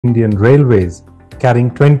Indian Railways carrying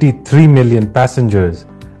 23 million passengers,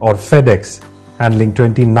 or FedEx handling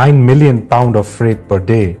 29 million pounds of freight per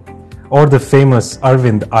day, or the famous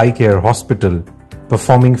Arvind Eye Care Hospital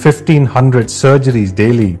performing 1500 surgeries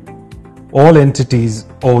daily. All entities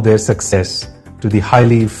owe their success to the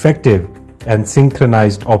highly effective and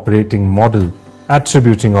synchronized operating model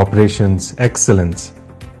attributing operations excellence.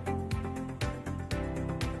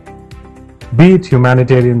 Be it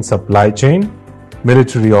humanitarian supply chain,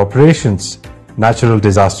 military operations, natural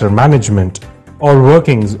disaster management, or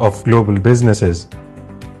workings of global businesses,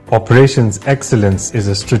 operations excellence is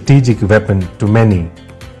a strategic weapon to many.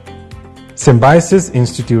 Symbiosis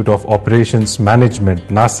Institute of Operations Management,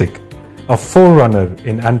 Nasik, a forerunner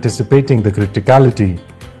in anticipating the criticality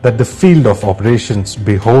that the field of operations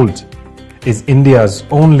beholds, is India's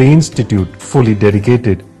only institute fully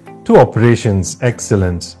dedicated to operations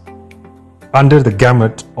excellence. Under the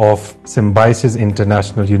gamut of Symbiosis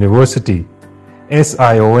International University,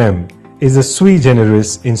 SIOM is a sui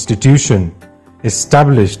generis institution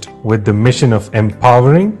established with the mission of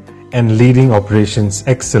empowering and leading operations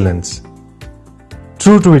excellence.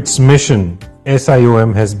 True to its mission,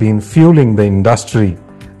 SIOM has been fueling the industry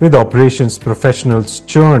with operations professionals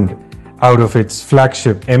churned out of its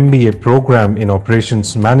flagship MBA program in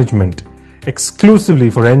operations management exclusively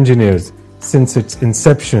for engineers since its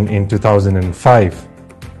inception in 2005.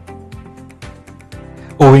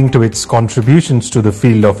 Owing to its contributions to the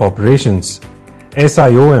field of operations,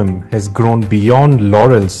 SIOM has grown beyond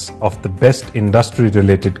laurels of the best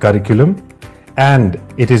industry-related curriculum, and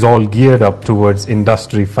it is all geared up towards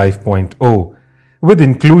Industry 5.0 with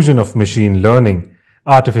inclusion of machine learning,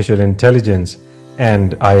 artificial intelligence,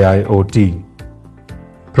 and IIoT.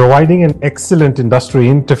 Providing an excellent industry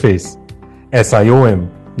interface, SIOM,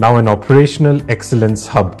 now an operational excellence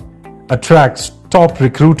hub, attracts top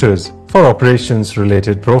recruiters for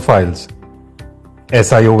operations-related profiles.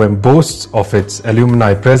 SIOM boasts of its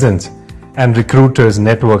alumni presence and recruiters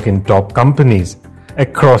network in top companies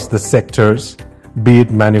across the sectors, be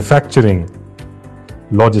it manufacturing,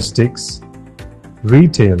 logistics,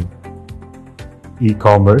 retail,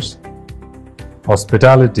 e-commerce,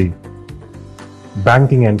 hospitality,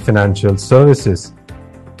 banking and financial services,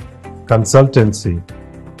 consultancy,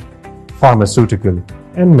 pharmaceutical,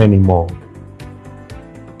 and many more.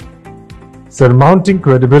 Surmounting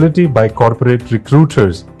credibility by corporate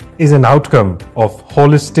recruiters is an outcome of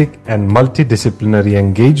holistic and multidisciplinary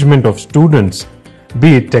engagement of students,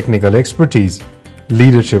 be it technical expertise,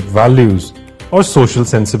 leadership values, or social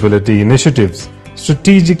sensibility initiatives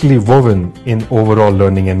strategically woven in overall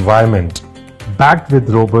learning environment. Backed with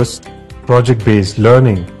robust project-based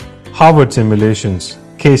learning, Harvard simulations,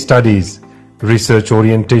 case studies, research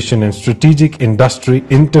orientation, and strategic industry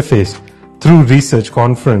interface through research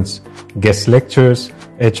conference, guest lectures,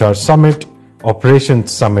 HR Summit,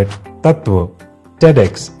 Operations Summit, Tattva,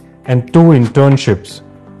 TEDx, and 2 internships.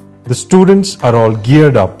 The students are all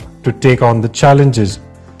geared up to take on the challenges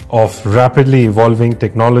of rapidly evolving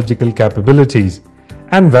technological capabilities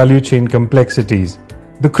and value chain complexities,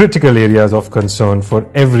 the critical areas of concern for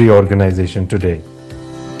every organization today.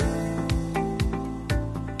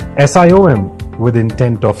 SIOM, with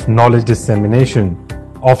intent of knowledge dissemination,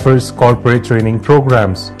 offers corporate training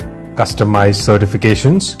programs, customized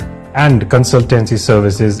certifications, and consultancy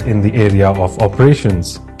services in the area of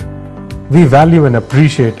operations. We value and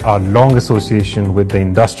appreciate our long association with the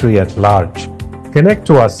industry at large. Connect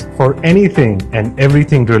to us for anything and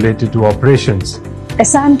everything related to operations.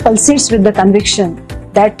 SIOM pulsates with the conviction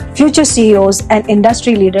that future CEOs and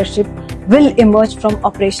industry leadership will emerge from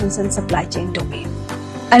operations and supply chain domain,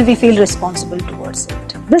 and we feel responsible towards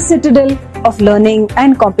it. This citadel of learning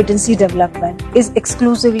and competency development is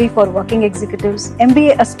exclusively for working executives,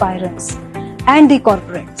 MBA aspirants, and the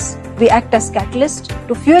corporates. We act as catalysts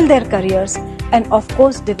to fuel their careers and of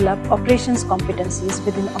course develop operations competencies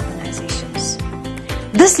within organizations.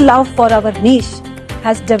 This love for our niche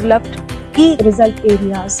has developed key result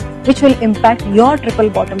areas which will impact your triple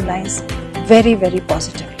bottom lines very, very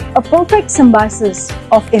positively. A perfect symbiosis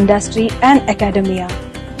of industry and academia,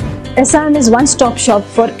 SIOM is one-stop shop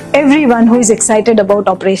for everyone who is excited about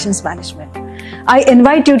operations management. I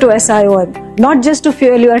invite you to SIOM not just to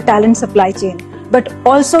fuel your talent supply chain, but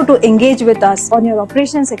also to engage with us on your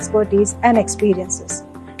operations expertise and experiences.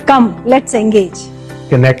 Come, let's engage.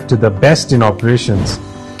 Connect to the best in operations.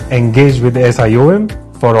 Engage with SIOM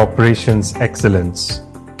for operations excellence.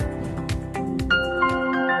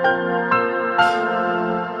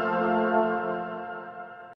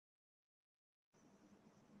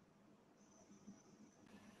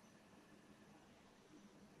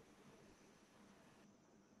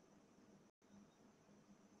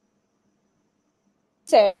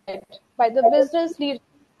 said by the business leader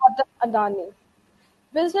Adani.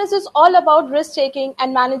 Business is all about risk-taking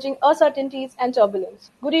and managing uncertainties and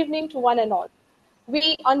turbulence. Good evening to one and all.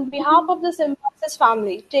 We, on behalf of the Symbiosis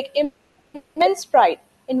family, take immense pride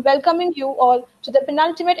in welcoming you all to the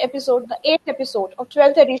penultimate episode, the 8th episode of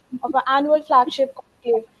 12th edition of our annual flagship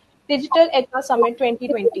conclave, Digital HR Summit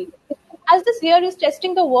 2020. As this year is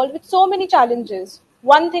testing the world with so many challenges,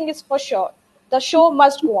 one thing is for sure, the show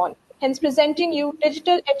must go on. Hence presenting you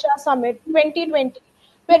Digital HR Summit 2020,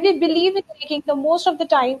 where we believe in making the most of the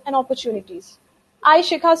time and opportunities. I,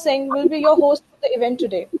 Shikha Singh, will be your host for the event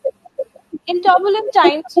today. In turbulent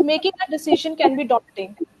times, making a decision can be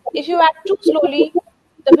daunting. If you act too slowly,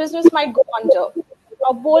 the business might go under.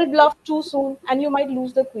 A bold bluff too soon, and you might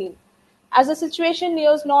lose the queen. As the situation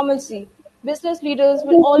nears normalcy, business leaders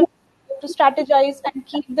will always have to strategize and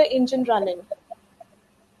keep the engine running.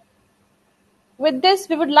 With this,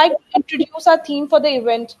 we would like to introduce our theme for the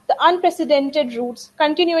event, the unprecedented roots,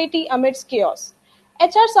 continuity amidst chaos.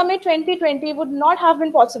 HR Summit 2020 would not have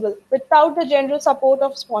been possible without the general support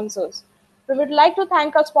of sponsors. We would like to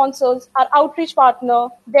thank our sponsors, our outreach partner,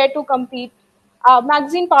 Dare to Compete, our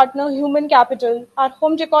magazine partner, Human Capital, our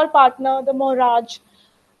home decor partner, the Mohraj,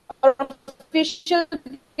 our official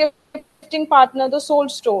gifting partner, the Soul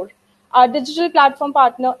Store, our digital platform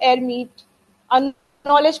partner, Airmeet, our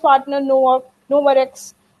knowledge partner,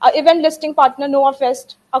 Novarex, our event listing partner,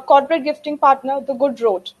 NovaFest, our corporate gifting partner, The Good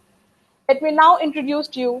Road. Let me now introduce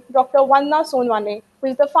to you Dr. Vandana Sonwane, who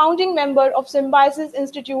is the founding member of Symbiosis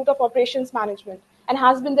Institute of Operations Management and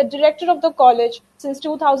has been the director of the college since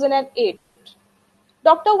 2008.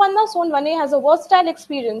 Dr. Vandana Sonwane has a versatile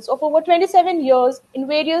experience of over 27 years in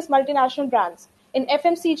various multinational brands in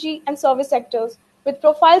FMCG and service sectors, with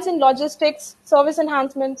profiles in logistics, service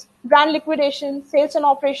enhancements, brand liquidation, sales and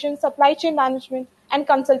operations, supply chain management, and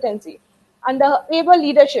consultancy. Under her able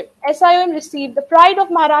leadership, SIOM received the Pride of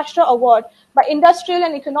Maharashtra Award by Industrial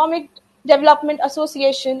and Economic Development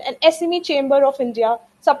Association and SME Chamber of India,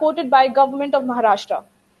 supported by Government of Maharashtra.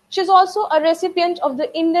 She is also a recipient of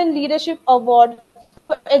the Indian Leadership Award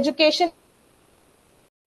for Education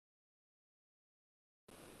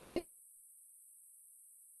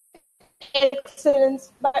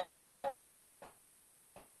Excellence by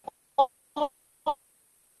All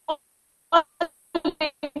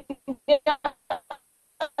India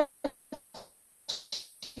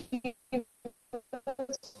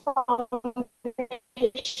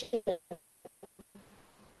Foundation.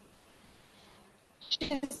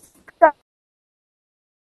 She's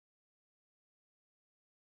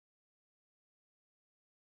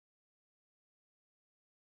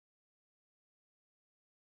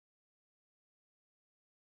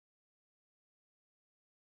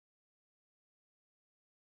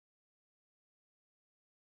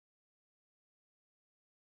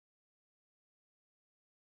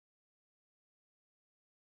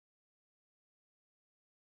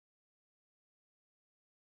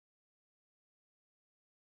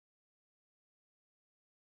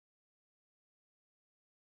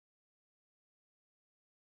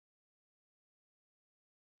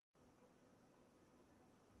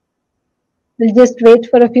We'll just wait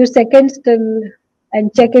for a few seconds till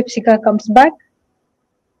and check if Shika comes back.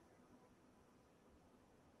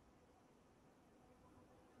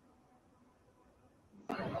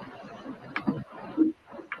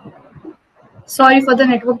 Sorry for the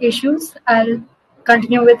network issues. I'll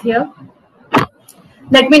continue with here.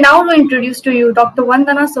 Let me now introduce to you Dr.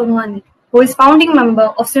 Vandana Sonwane, who is founding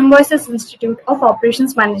member of Symbiosis Institute of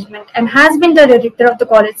Operations Management and has been the director of the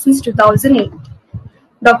college since 2008.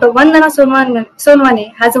 Dr. Vandana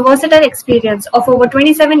Sonwane has a versatile experience of over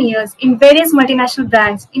 27 years in various multinational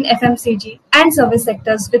brands in FMCG and service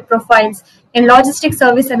sectors with profiles in logistics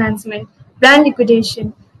service enhancement, brand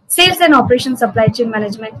liquidation, sales and operations supply chain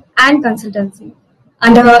management, and consultancy.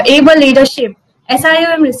 Under her able leadership,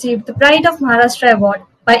 SIOM received the Pride of Maharashtra Award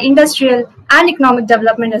by Industrial and Economic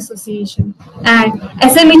Development Association and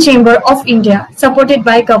SME Chamber of India, supported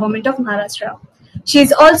by Government of Maharashtra. She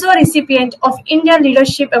is also a recipient of India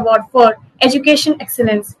Leadership Award for Education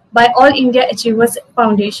Excellence by All India Achievers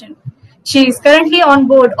Foundation. She is currently on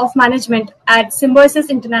board of management at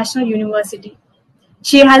Symbiosis International University.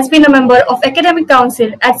 She has been a member of Academic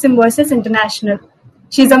Council at Symbiosis International.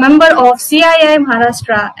 She is a member of CII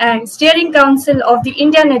Maharashtra and Steering Council of the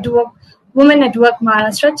India Network Women Network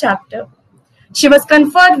Maharashtra chapter. She was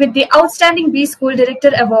conferred with the Outstanding B School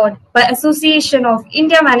Director Award by Association of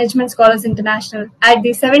India Management Scholars International at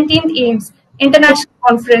the 17th AIMS International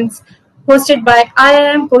Conference hosted by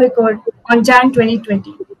IIM Kohikode on Jan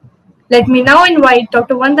 2020. Let me now invite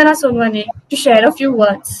Dr. Vandana Sonwane to share a few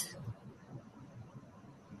words.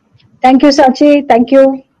 Thank you, Sachi. Thank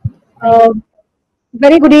you. Thank Uh,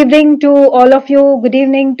 Very good evening to all of you. Good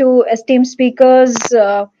evening to esteemed speakers.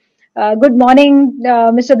 Good morning,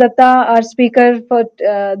 Mr. Datta, our speaker for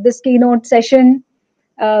this keynote session.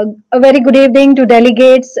 A very good evening to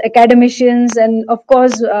delegates, academicians, and of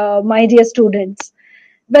course, my dear students.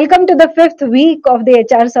 Welcome to the fifth week of the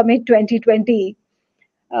HR Summit 2020.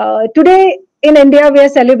 Today in India, we are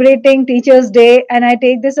celebrating Teachers' Day, and I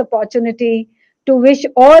take this opportunity to wish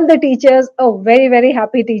all the teachers a very, very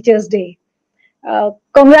happy Teachers' Day.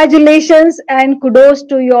 Congratulations and kudos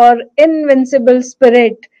to your invincible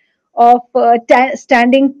spirit of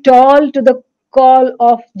standing tall to the call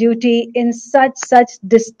of duty in such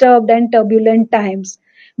disturbed and turbulent times.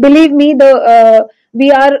 Believe me, the we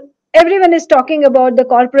are everyone is talking about the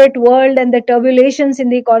corporate world and the turbulations in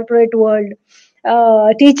the corporate world.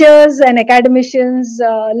 Teachers and academicians,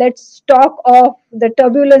 let's talk of the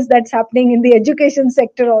turbulence that's happening in the education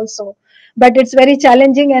sector also, but it's very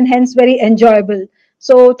challenging and hence very enjoyable.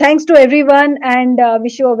 So thanks to everyone, and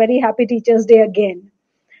wish you a very happy Teachers Day again.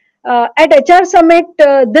 At HR Summit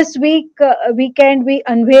this weekend, we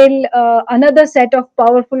unveil another set of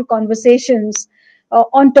powerful conversations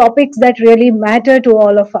on topics that really matter to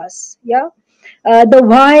all of us. Yeah, the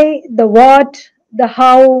why, the what, the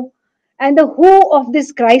how, and the who of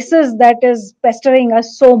this crisis that is pestering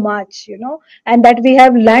us so much, and that we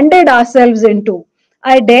have landed ourselves into.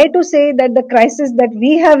 I dare to say that the crisis that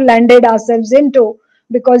we have landed ourselves into,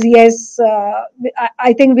 because yes,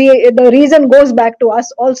 I think the reason goes back to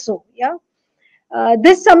us also. Yeah.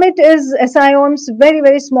 This summit is SIOM's very,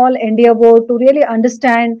 very small endeavor to really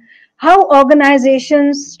understand how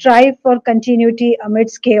organizations strive for continuity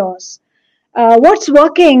amidst chaos. What's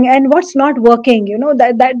working and what's not working,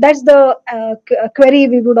 that's the query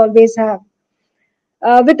we would always have.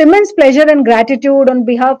 With immense pleasure and gratitude on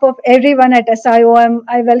behalf of everyone at SIOM,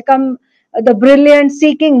 I welcome the brilliant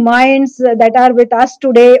seeking minds that are with us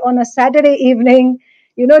today on a Saturday evening,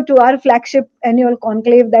 to our flagship annual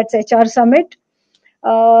conclave, that's HR Summit.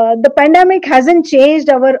 The pandemic hasn't changed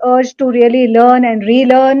our urge to really learn and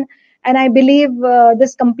relearn, and I believe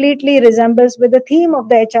this completely resembles with the theme of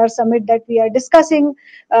the HR Summit that we are discussing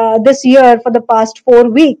this year for the past 4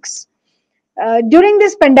 weeks. During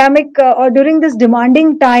this pandemic or during this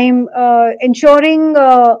demanding time, ensuring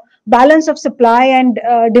balance of supply and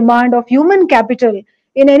demand of human capital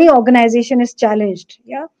in any organization is challenged.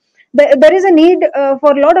 Yeah, there is a need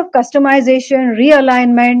for a lot of customization,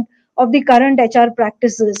 realignment of the current HR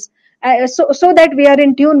practices, so that we are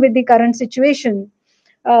in tune with the current situation.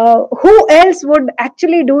 Who else would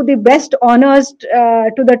actually do the best honors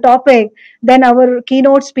to the topic than our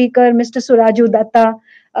keynote speaker, Mr. Suraju Dutta,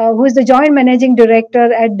 who is the Joint Managing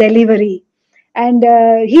Director at Delhivery. And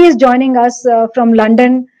he is joining us from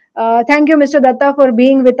London. Thank you, Mr. Datta, for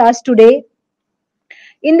being with us today.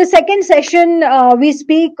 In the second session, we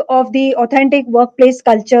speak of the authentic workplace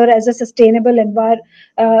culture as a sustainable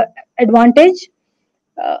advantage.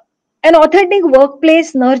 Uh, an authentic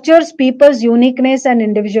workplace nurtures people's uniqueness and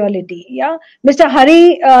individuality. Yeah, Mr.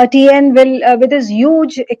 Hari TN will, with his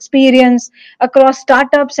huge experience across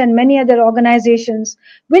startups and many other organizations,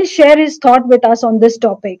 will share his thought with us on this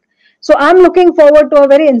topic. So I'm looking forward to a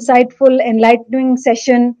very insightful, enlightening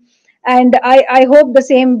session. And I hope the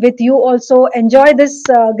same with you also. Enjoy this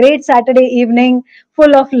great Saturday evening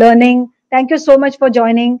full of learning. Thank you so much for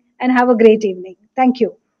joining and have a great evening. Thank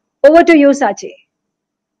you. Over to you, Sachi.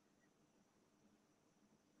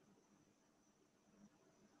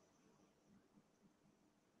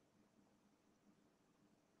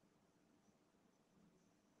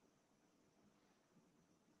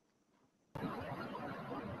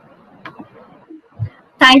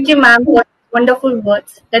 Thank you, ma'am, for wonderful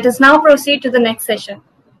words. Let us now proceed to the next session.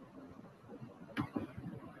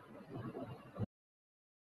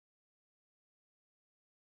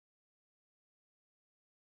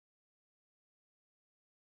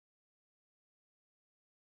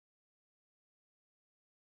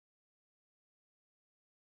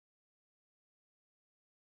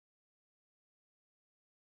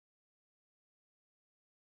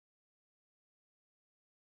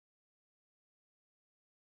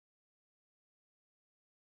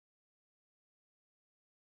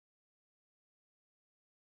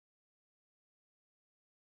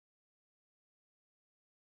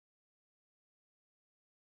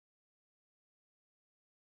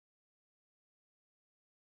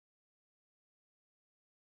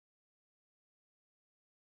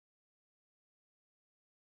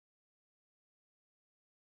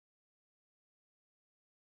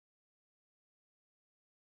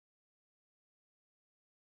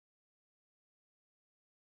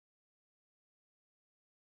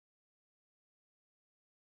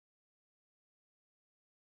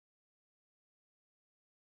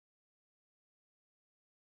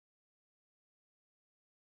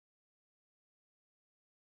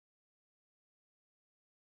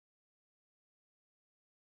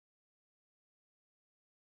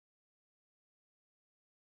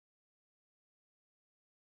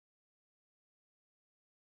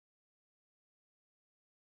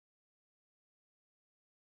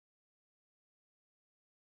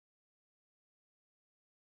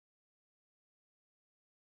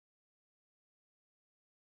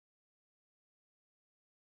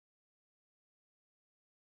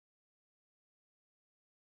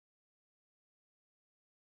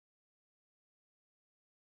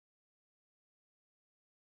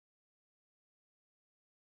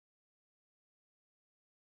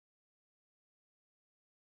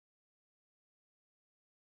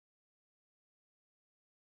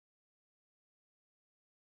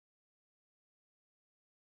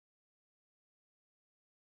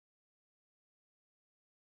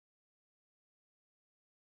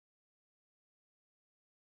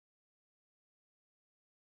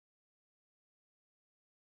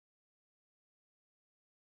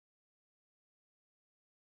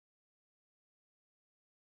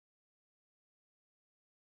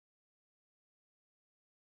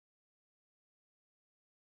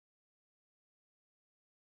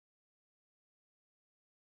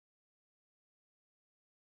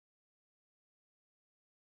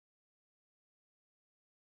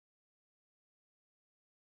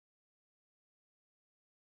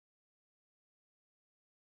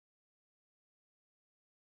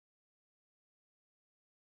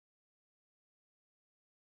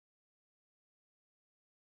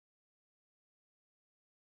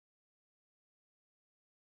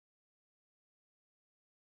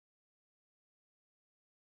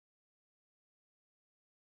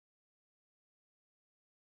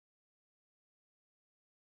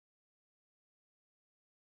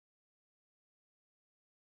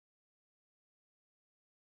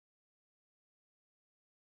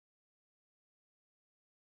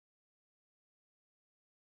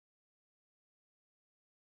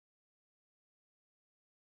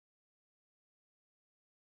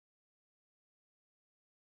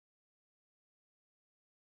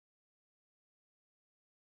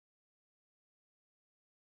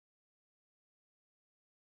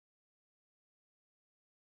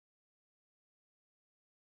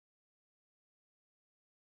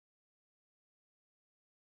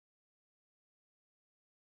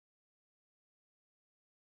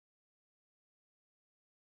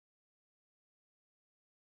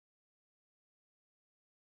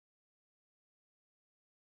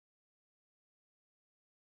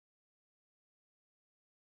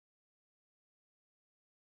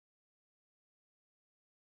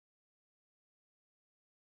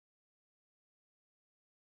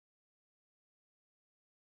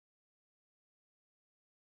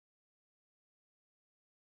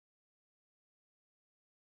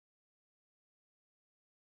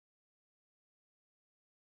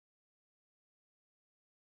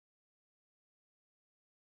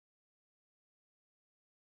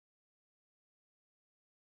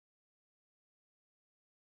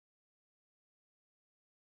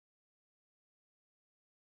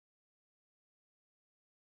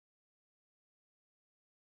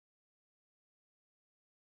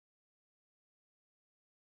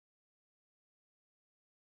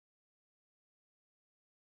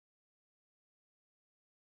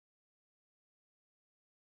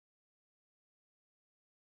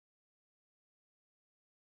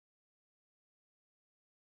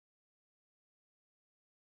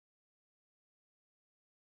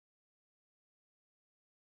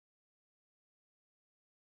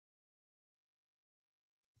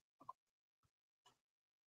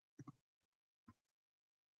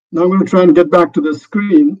 Now I'm going to try and get back to the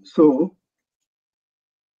screen. So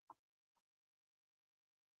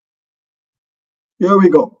here we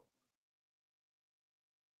go.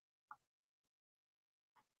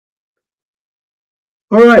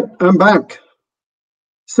 All right, I'm back.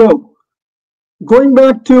 So going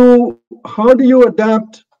back to how do you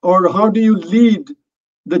adapt or how do you lead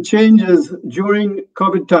the changes during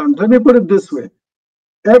COVID times? Let me put it this way.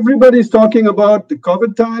 Everybody's talking about the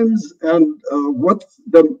COVID times and what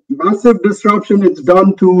the massive disruption it's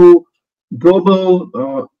done to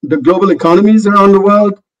the global economies around the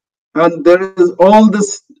world. And there is all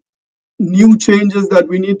this new changes that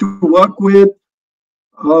we need to work with.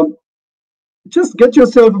 Just get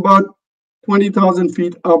yourself about 20,000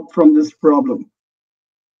 feet up from this problem.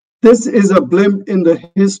 This is a blimp in the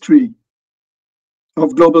history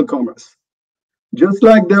of global commerce. Just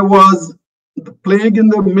like there was the plague in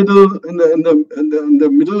the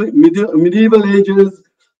medieval ages,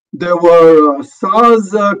 there were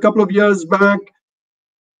SARS a couple of years back,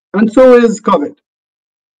 and so is COVID.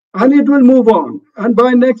 And it will move on. And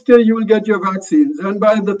by next year, you will get your vaccines. And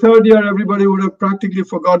by the third year, everybody would have practically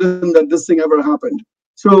forgotten that this thing ever happened.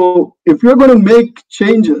 So if you're going to make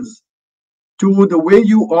changes to the way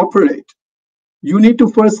you operate, you need to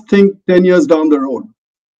first think 10 years down the road.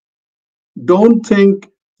 Don't think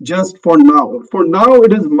just for now. For now,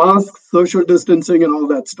 it is masks, social distancing, and all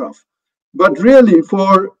that stuff. But really,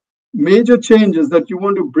 for major changes that you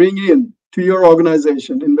want to bring in to your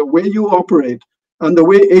organization in the way you operate and the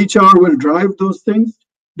way HR will drive those things,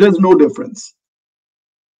 there's no difference.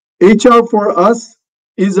 HR for us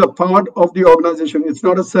is a part of the organization. It's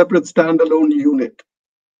not a separate standalone unit.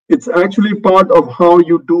 It's actually part of how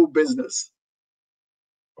you do business.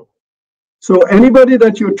 So anybody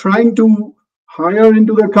that you're trying to hire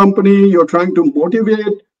into the company, you're trying to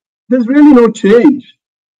motivate, there's really no change.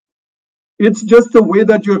 It's just the way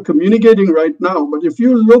that you're communicating right now. But if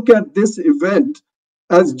you look at this event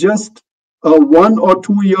as just a 1 or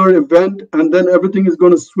 2 year event, and then everything is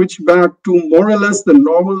going to switch back to more or less the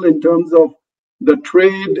normal in terms of the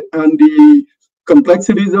trade and the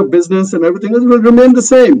complexities of business, and everything else will remain the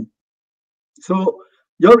same. So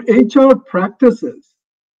your HR practices,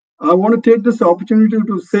 I want to take this opportunity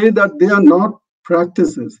to say that they are not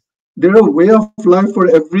practices. They're a way of life for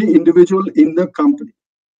every individual in the company.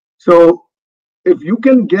 So if you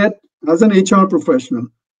can get, as an HR professional,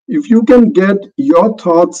 if you can get your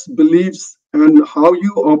thoughts, beliefs, and how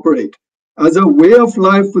you operate as a way of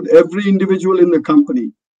life with every individual in the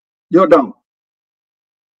company, you're down.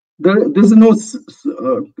 There's no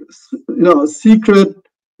secret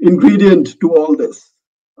ingredient to all this.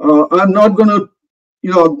 I'm not going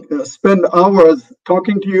to spend hours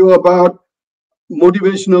talking to you about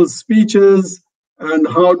motivational speeches and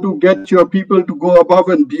how to get your people to go above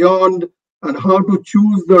and beyond and how to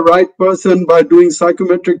choose the right person by doing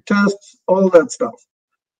psychometric tests, all that stuff.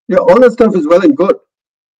 Yeah, all that stuff is well and good.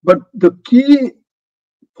 But the key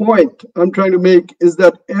point I'm trying to make is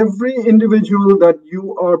that every individual that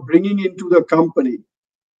you are bringing into the company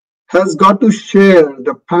has got to share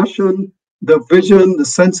the passion, the vision, the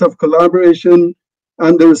sense of collaboration,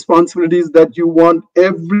 and the responsibilities that you want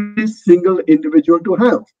every single individual to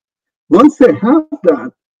have. Once they have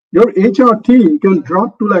that, your HR team can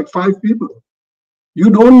drop to like 5 people. You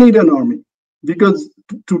don't need an army, because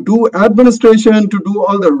to do administration, to do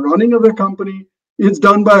all the running of the company, it's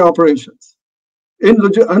done by operations.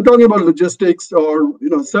 I'm talking about logistics or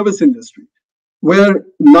service industry, where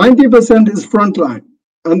 90% is frontline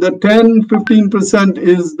and the 10-15%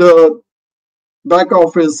 is the back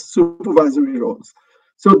office supervisory roles.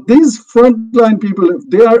 So these frontline people, if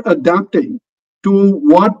they are adapting to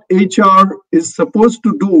what HR is supposed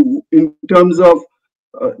to do in terms of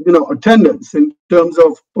attendance, in terms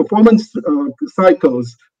of performance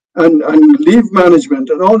cycles and leave management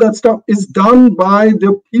and all that stuff, is done by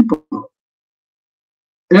the people.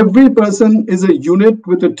 Every person is a unit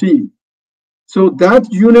with a team. So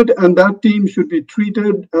that unit and that team should be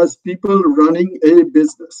treated as people running a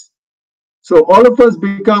business. So all of us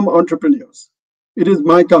become entrepreneurs. It is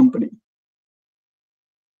my company.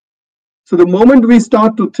 So the moment we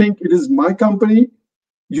start to think it is my company,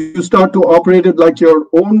 you start to operate it like your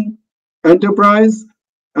own enterprise,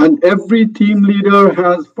 and every team leader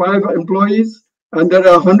has 5 employees, and there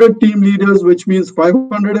are 100 team leaders, which means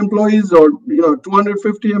 500 employees or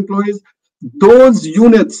 250 employees. Those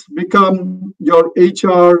units become your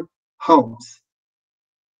HR hubs.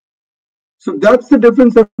 So that's the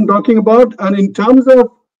difference I'm talking about. And in terms of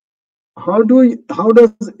how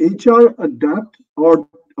does HR adapt or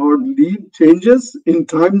lead changes in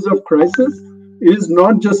times of crisis, it is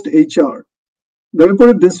not just HR. Let me put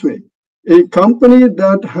it this way. A company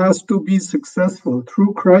that has to be successful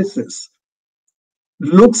through crisis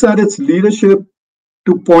looks at its leadership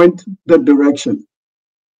to point the direction.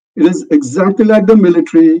 It is exactly like the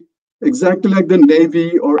military, exactly like the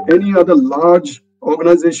Navy or any other large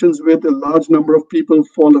organizations with a large number of people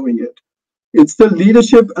following it. It's the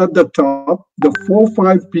leadership at the top, the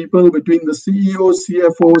 4-5 people between the CEO,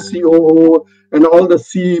 CFO, COO, and all the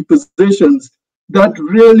C positions that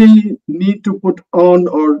really need to put on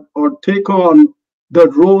or take on the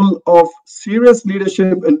role of serious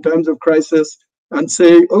leadership in times of crisis and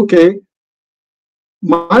say, okay,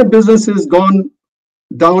 my business has gone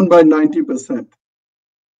down by 90%.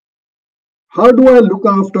 How do I look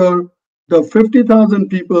after the 50,000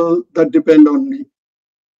 people that depend on me?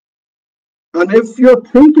 And if your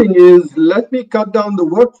thinking is, let me cut down the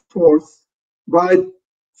workforce by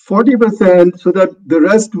 40% so that the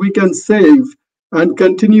rest we can save and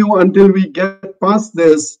continue until we get past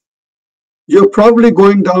this, you're probably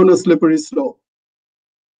going down a slippery slope.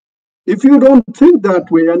 If you don't think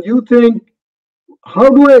that way and you think, how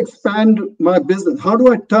do I expand my business? How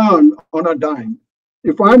do I turn on a dime?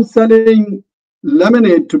 If I'm selling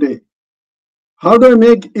lemonade today, how do I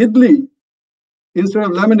make idli instead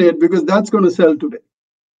of lemonade, because that's going to sell today?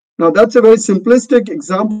 Now, that's a very simplistic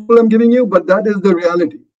example I'm giving you, but that is the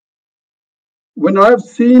reality. When I've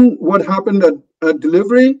seen what happened at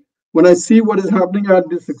Delhivery, when I see what is happening at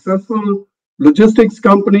the successful logistics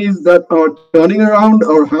companies that are turning around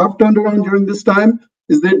or have turned around during this time,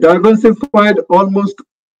 is they diversified almost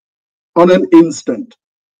on an instant.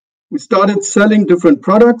 We started selling different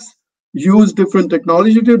products, used different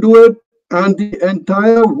technology to do it, and the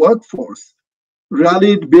entire workforce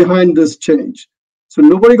rallied behind this change. So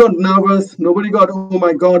nobody got nervous, nobody got, oh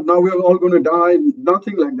my God, now we're all going to die,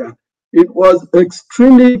 nothing like that. It was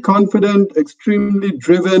extremely confident, extremely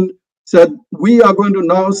driven, said, we are going to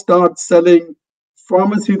now start selling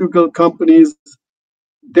pharmaceutical companies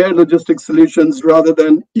their logistics solutions rather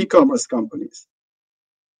than e-commerce companies.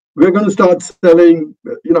 We're going to start selling,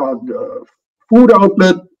 food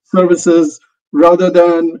outlet services rather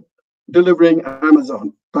than delivering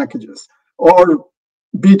Amazon packages or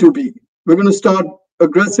B2B. We're going to start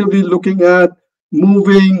aggressively looking at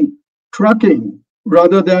moving trucking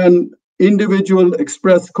rather than individual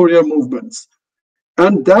express courier movements.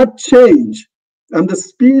 And that change and the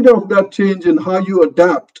speed of that change in how you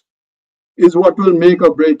adapt is what will make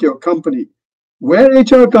or break your company. Where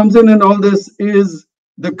HR comes in all this is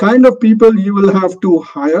the kind of people you will have to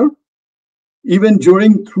hire, even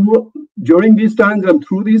during these times and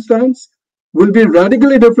through these times, will be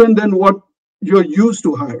radically different than what you're used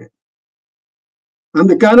to hiring. And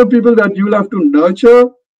the kind of people that you'll have to nurture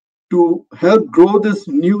to help grow this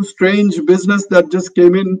new strange business that just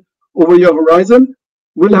came in over your horizon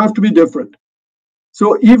will have to be different.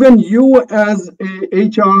 So even you as a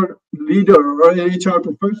HR leader or an HR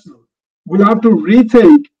professional will have to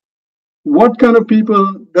rethink what kind of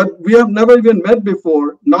people that we have never even met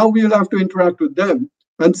before. Now we'll have to interact with them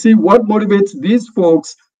and see what motivates these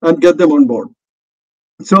folks and get them on board.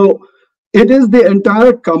 So it is the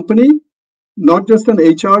entire company, not just an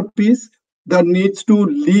HR piece, that needs to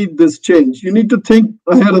lead this change. You need to think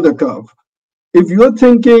ahead of the curve. If you're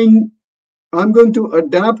thinking, I'm going to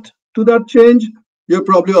adapt to that change, you're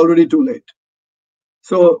probably already too late.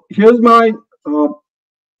 So here's my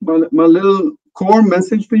little core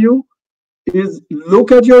message for you is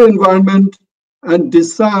look at your environment and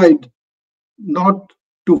decide not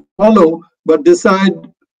to follow, but decide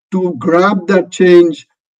to grab that change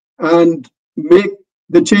and make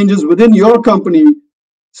the changes within your company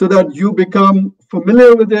so that you become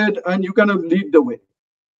familiar with it and you kind of lead the way.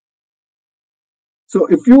 So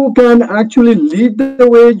if you can actually lead the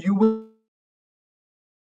way, you will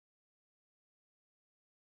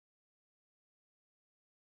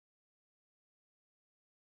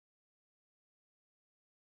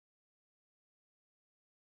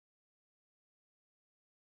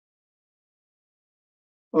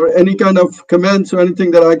or any kind of comments or anything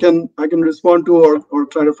that I can respond to or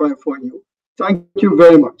clarify for you. Thank you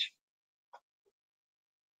very much.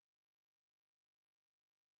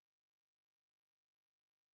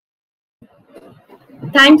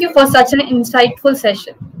 Thank you for such an insightful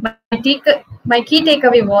session. My key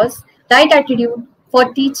takeaway was right attitude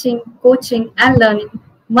for teaching, coaching, and learning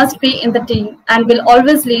must be in the team and will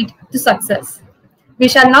always lead to success. We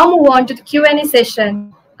shall now move on to the Q&A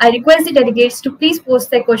session. I request the delegates to please post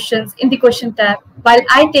their questions in the question tab while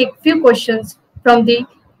I take few questions from the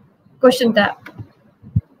question tab.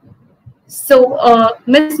 So,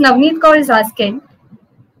 Ms. Navneet Kaur is asking,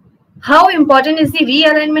 how important is the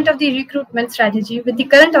realignment of the recruitment strategy with the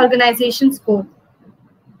current organization's goal?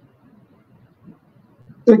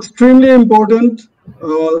 Extremely important.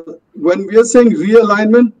 When we are saying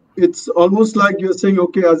realignment, it's almost like you're saying,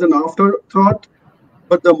 okay, as an afterthought.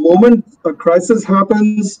 But the moment a crisis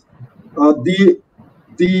happens, the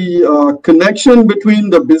connection between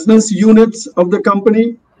the business units of the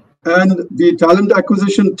company and the talent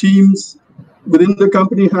acquisition teams within the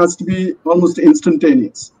company has to be almost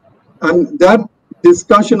instantaneous. And that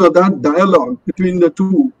discussion or that dialogue between the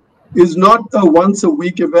two is not a once a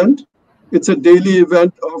week event. It's a daily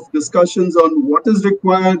event of discussions on what is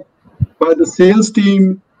required by the sales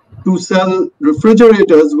team to sell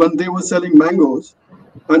refrigerators when they were selling mangoes,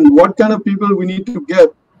 and what kind of people we need to get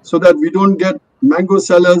so that we don't get mango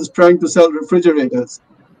sellers trying to sell refrigerators.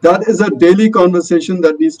 That is a daily conversation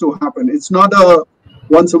that needs to happen. It's not a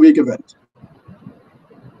once a week event.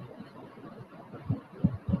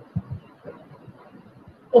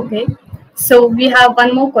 Okay, so we have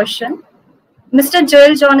one more question. Mr.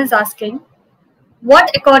 Joel John is asking, what,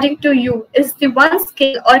 according to you, is the one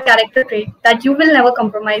skill or character trait that you will never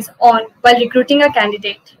compromise on while recruiting a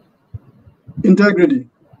candidate? Integrity.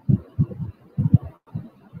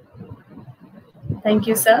 Thank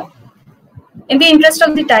you, sir. In the interest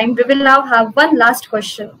of the time, we will now have one last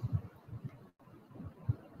question.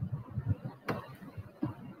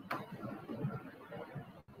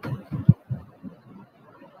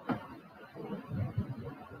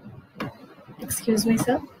 Excuse me,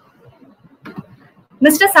 sir.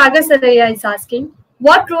 Mr. Sagar Saraya is asking,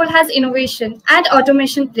 what role has innovation and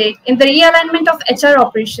automation played in the realignment of HR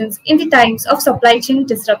operations in the times of supply chain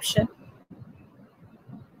disruption?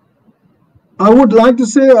 I would like to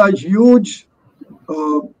say a huge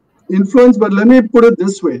influence, but let me put it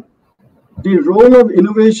this way. The role of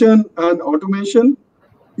innovation and automation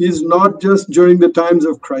is not just during the times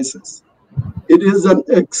of crisis. It is an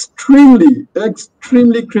extremely,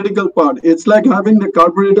 extremely critical part. It's like having the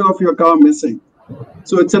carburetor of your car missing.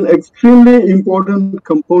 So it's an extremely important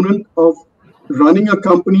component of running a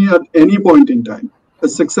company at any point in time, a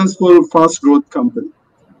successful, fast growth company.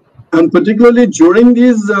 And particularly during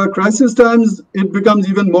these crisis times, it becomes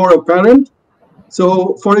even more apparent.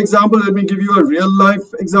 So, for example, let me give you a real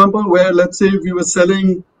life example where, let's say, we were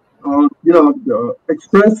selling,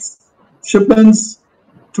 express shipments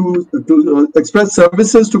to express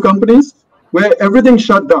services to companies where everything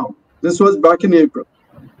shut down. This was back in April.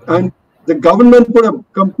 And the government put a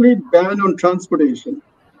complete ban on transportation.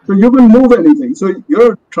 So you can move anything. So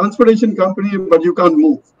you're a transportation company, but you can't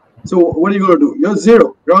move. So what are you going to do? You're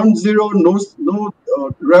zero, ground zero, no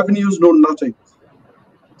revenues, no nothing.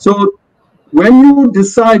 So when you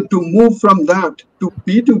decide to move from that to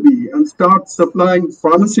B2B and start supplying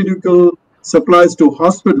pharmaceutical supplies to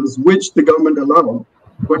hospitals, which the government allowed,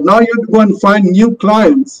 but now you have to go and find new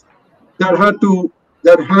clients that had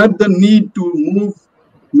the need to move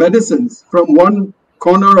medicines from one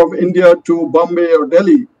corner of India to Bombay or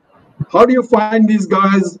Delhi. How do you find these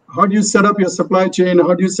guys? How do you set up your supply chain?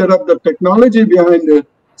 How do you set up the technology behind it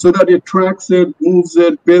so that it tracks it, moves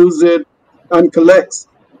it, builds it, and collects?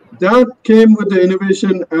 That came with the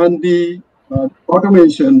innovation and the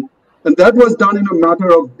automation, and that was done in a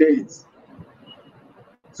matter of days.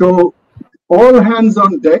 So all hands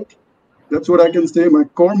on deck. That's what I can say. My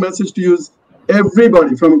core message to you is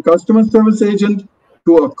everybody, from a customer service agent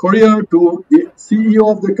to a courier to the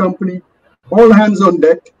CEO of the company, all hands on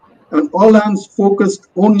deck, and all hands focused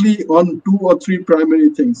only on 2 or 3 primary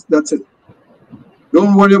things. That's it.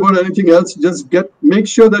 Don't worry about anything else. Just make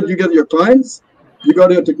sure that you get your clients, you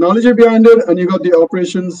got your technology behind it, and you got the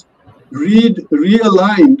operations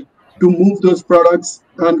realigned to move those products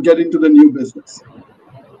and get into the new business.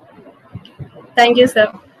 Thank you,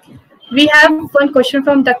 sir. We have one question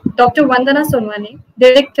from Dr. Vandana Sonwani,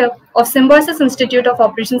 Director of Symbiosis Institute of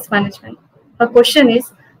Operations Management. Her question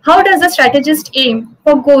is, how does a strategist aim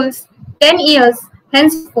for goals 10 years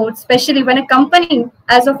henceforth, especially when a company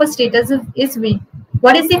as of a status is weak?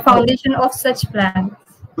 What is the foundation of such plans?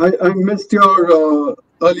 I missed your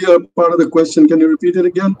earlier part of the question. Can you repeat it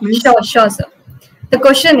again, please? Sure, sir. The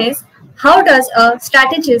question is, how does a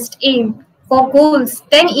strategist aim for goals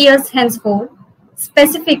 10 years henceforth,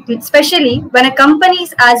 especially when a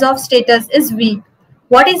company's as of status is weak?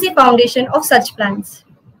 What is the foundation of such plans?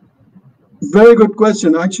 Very good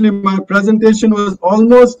question. Actually, my presentation was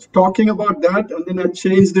almost talking about that, and then I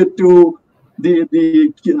changed it to the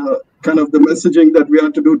kind of the messaging that we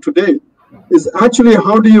have to do today. Is actually,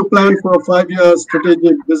 how do you plan for a 5-year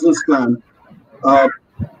strategic business plan,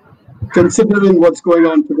 considering what's going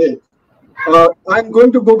on today? I'm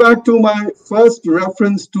going to go back to my first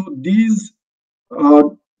reference to these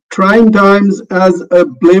trying times as a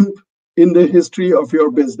blimp in the history of your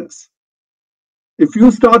business. If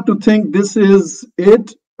you start to think this is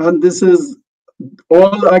it and this is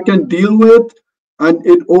all I can deal with and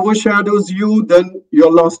it overshadows you, then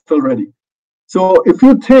you're lost already. So if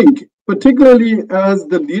you think, particularly as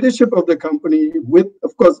the leadership of the company with,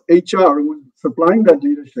 of course, HR who is supplying that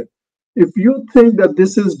leadership, if you think that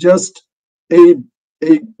this is just a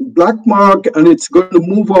black mark and it's going to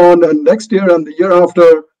move on and next year and the year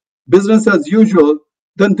after business as usual,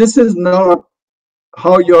 then this is not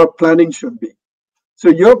how your planning should be. So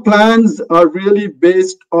your plans are really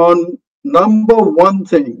based on number one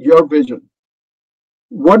thing, your vision.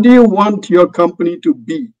 What do you want your company to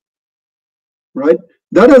be? Right?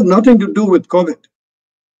 That has nothing to do with COVID.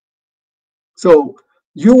 So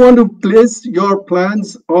you want to place your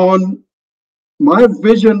plans on my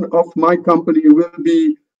vision of my company will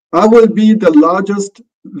be, I will be the largest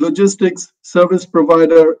logistics service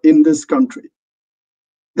provider in this country.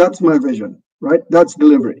 That's my vision, right? That's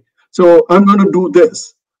delivery. So I'm going to do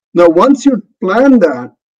this. Now, once you plan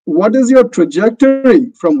that, what is your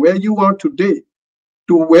trajectory from where you are today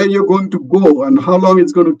to where you're going to go and how long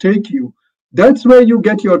it's going to take you? That's where you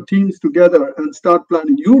get your teams together and start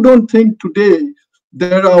planning. You don't think today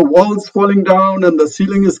there are walls falling down and the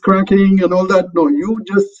ceiling is cracking and all that. No, you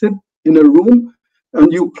just sit in a room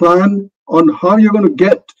and you plan on how you're going to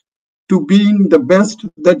get to being the best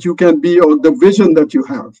that you can be or the vision that you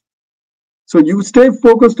have. So you stay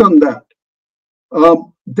focused on that.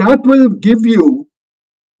 That will give you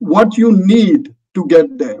what you need to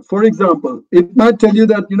get there. For example, it might tell you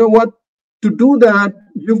that, you know what, to do that,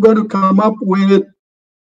 you've got to come up with,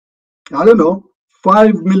 I don't know,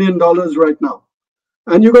 $5 million right now.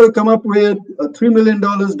 And you've got to come up with $3 million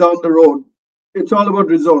down the road. It's all about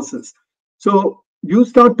resources. So you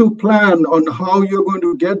start to plan on how you're going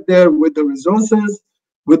to get there with the resources,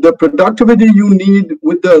 with the productivity you need,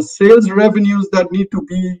 with the sales revenues that need to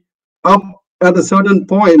be up at a certain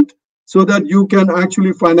point so that you can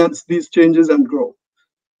actually finance these changes and grow.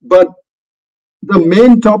 But the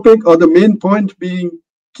main topic or the main point being,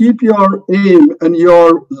 keep your aim and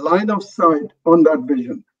your line of sight on that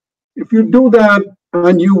vision. If you do that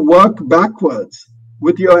and you work backwards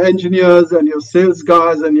with your engineers and your sales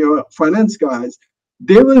guys and your finance guys,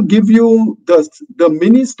 they will give you the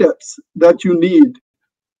mini steps that you need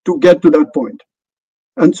to get to that point.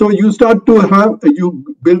 And so you start to you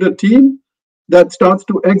build a team that starts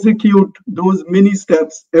to execute those mini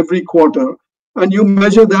steps every quarter. And you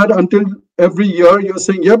measure that until every year you're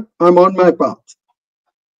saying, yep, I'm on my path.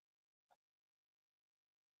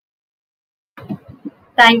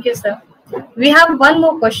 Thank you, sir. We have one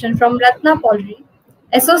more question from Ratna Paulry,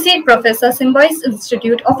 Associate Professor, Symbiosis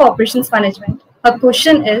Institute of Operations Management. Her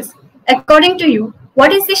question is, according to you,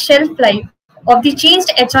 what is the shelf life of the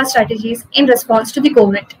changed HR strategies in response to the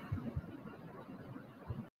COVID?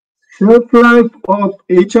 Shelf life of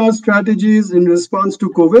HR strategies in response to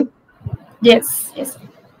COVID? Yes.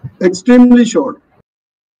 Extremely short.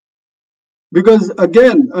 Because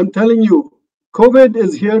again, I'm telling you, COVID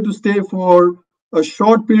is here to stay for a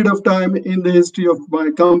short period of time in the history of my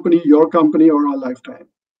company, your company, or our lifetime.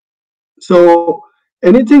 So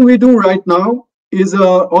anything we do right now is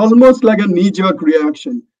almost like a knee-jerk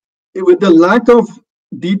reaction. With the lack of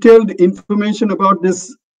detailed information about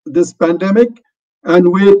this pandemic,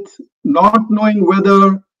 and with not knowing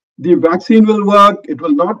whether the vaccine will work, it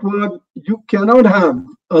will not work, you cannot have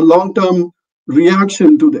a long-term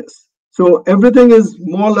reaction to this. So everything is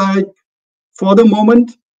more like, for the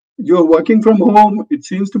moment, you're working from home, it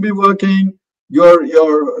seems to be working, you're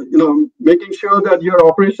making sure that your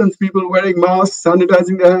operations people wearing masks,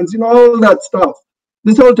 sanitizing their hands, all that stuff.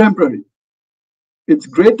 This is all temporary. It's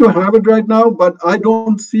great to have it right now, but I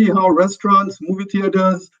don't see how restaurants, movie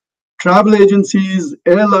theaters, travel agencies,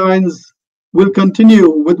 airlines will continue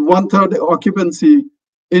with 1/3 occupancy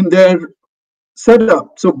in their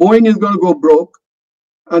setup. So Boeing is going to go broke,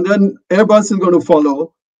 and then Airbus is going to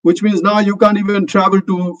follow, which means now you can't even travel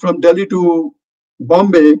from Delhi to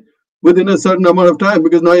Bombay within a certain amount of time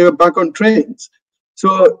because now you're back on trains.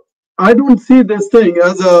 So I don't see this thing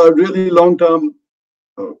as a really long-term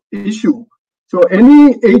issue. So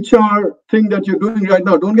any HR thing that you're doing right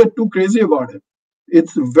now, don't get too crazy about it.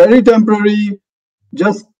 It's very temporary.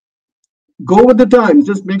 Just go with the times.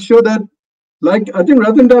 Just make sure that, like I think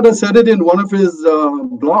Ratan Tata said it in one of his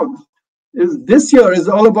blogs, is this year is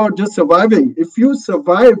all about just surviving. If you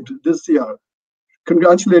survived this year,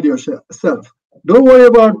 congratulate yourself. Don't worry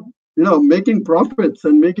about making profits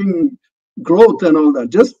and making growth and all that.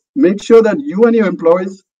 Just make sure that you and your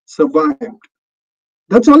employees survived.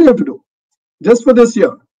 That's all you have to do, just for this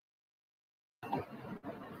year.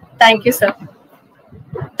 Thank you, sir.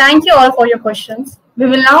 Thank you all for your questions. We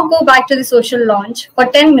will now go back to the social launch for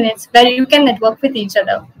 10 minutes where you can network with each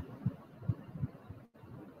other.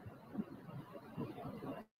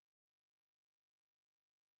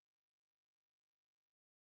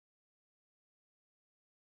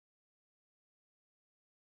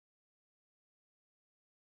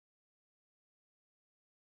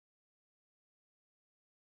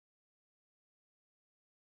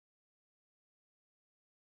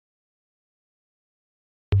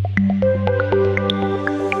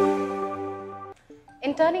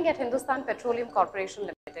 Interning at Hindustan Petroleum Corporation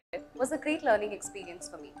Limited was a great learning experience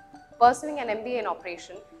for me. Pursuing an MBA in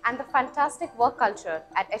operation and the fantastic work culture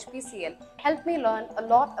at HPCL helped me learn a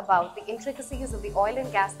lot about the intricacies of the oil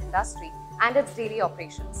and gas industry and its daily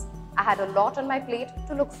operations. I had a lot on my plate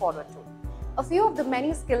to look forward to. A few of the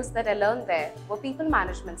many skills that I learned there were people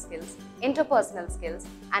management skills, interpersonal skills,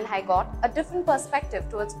 and I got a different perspective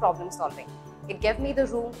towards problem solving. It gave me the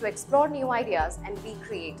room to explore new ideas and be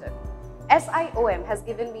creative. SIOM has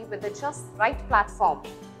given me with the just right platform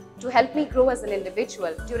to help me grow as an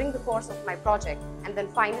individual during the course of my project and then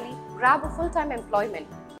finally grab a full-time employment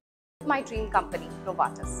with my dream company,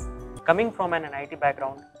 Novartis. Coming from an IT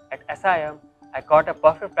background, at SIOM, I got a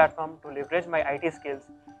perfect platform to leverage my IT skills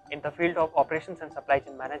in the field of operations and supply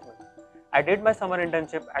chain management. I did my summer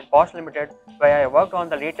internship at Bosch Limited, where I worked on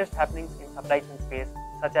the latest happenings in supply chain space,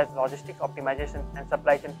 such as logistics optimization and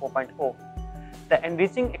supply chain 4.0. The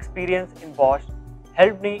enriching experience in Bosch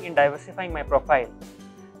helped me in diversifying my profile.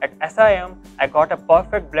 At SIM, I got a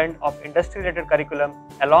perfect blend of industry-related curriculum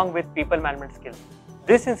along with people management skills.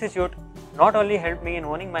 This institute not only helped me in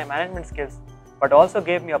honing my management skills, but also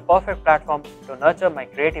gave me a perfect platform to nurture my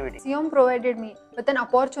creativity. SIOM provided me with an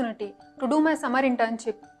opportunity to do my summer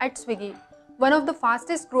internship at Swiggy, one of the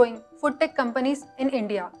fastest growing food tech companies in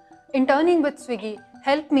India. Interning with Swiggy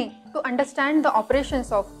helped me to understand the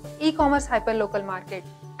operations of e-commerce hyperlocal market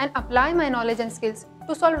and apply my knowledge and skills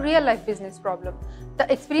to solve real-life business problems.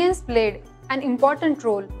 The experience played an important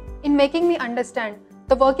role in making me understand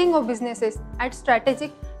the working of businesses at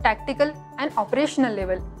strategic, tactical, and operational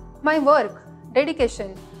level. My work,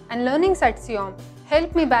 dedication, and learnings at SIOM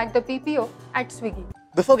helped me back the PPO at Swiggy.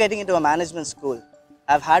 Before getting into a management school,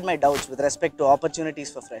 I've had my doubts with respect to opportunities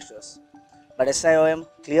for freshers. But SIOM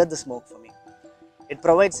cleared the smoke for me. It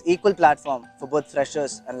provides equal platform for both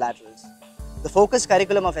freshers and laterals. The focused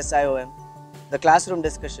curriculum of SIOM, the classroom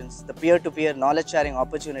discussions, the peer-to-peer knowledge sharing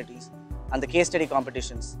opportunities, and the case study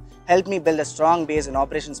competitions helped me build a strong base in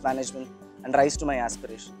operations management and rise to my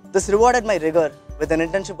aspiration. This rewarded my rigor with an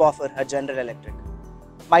internship offer at General Electric.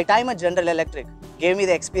 My time at General Electric gave me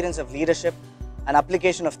the experience of leadership and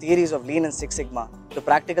application of theories of Lean and Six Sigma to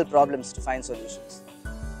practical problems to find solutions.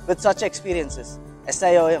 With such experiences,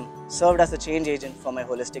 SIOM served as a change agent for my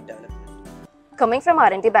holistic development. Coming from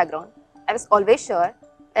R&D background, I was always sure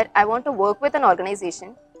that I want to work with an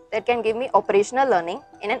organization that can give me operational learning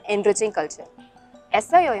in an enriching culture.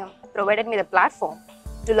 SIOM provided me the platform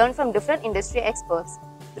to learn from different industry experts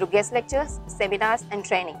through guest lectures, seminars, and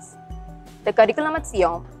trainings. The curriculum at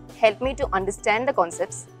SIOM helped me to understand the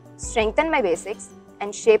concepts, strengthen my basics,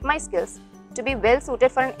 and shape my skills to be well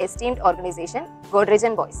suited for an esteemed organization,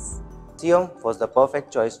 Godrej & Boyce. SIOM was the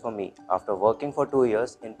perfect choice for me after working for 2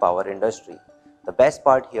 years in power industry. The best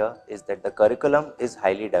part here is that the curriculum is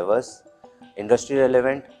highly diverse, industry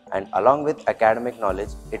relevant, and along with academic knowledge,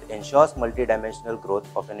 it ensures multidimensional growth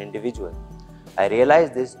of an individual. I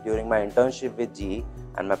realized this during my internship with GE,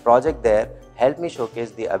 and my project there helped me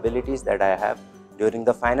showcase the abilities that I have during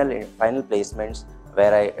the final placements,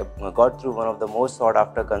 where I got through one of the most sought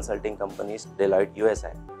after consulting companies, Deloitte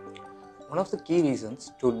USA. One of the key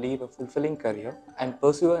reasons to leave a fulfilling career and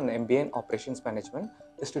pursue an MBA in operations management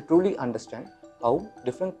is to truly understand how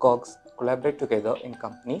different cogs collaborate together in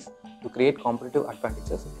companies to create competitive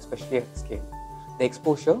advantages, especially at scale. The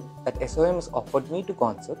exposure that SIOM has offered me to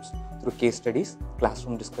concepts through case studies,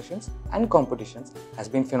 classroom discussions, and competitions has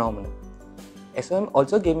been phenomenal. SIOM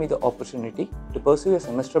also gave me the opportunity to pursue a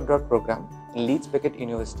semester abroad program in Leeds Beckett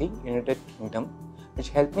University, United Kingdom, which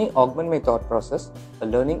helped me augment my thought process by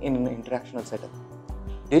learning in an international setup.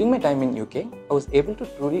 During my time in UK, I was able to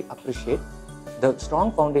truly appreciate the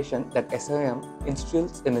strong foundation that SIOM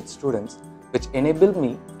instills in its students, which enabled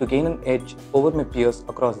me to gain an edge over my peers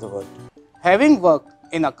across the world. Having worked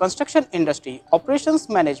in a construction industry, operations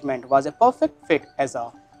management was a perfect fit as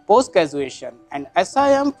a post-graduation, and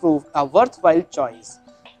SIOM proved a worthwhile choice.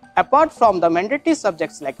 Apart from the mandatory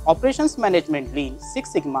subjects like operations management, Lean,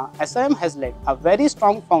 Six Sigma, SIOM has laid a very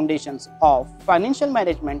strong foundations of financial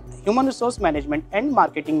management, human resource management, and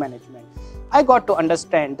marketing management. I got to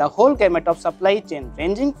understand the whole gamut of supply chain,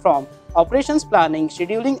 ranging from operations planning,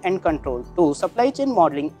 scheduling and control to supply chain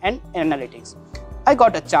modeling and analytics. I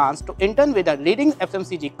got a chance to intern with a leading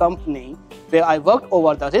FMCG company where I worked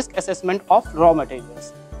over the risk assessment of raw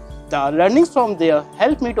materials. The learnings from there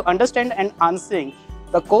helped me to understand and answering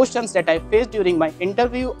the questions that I faced during my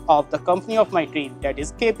interview of the company of my dream, that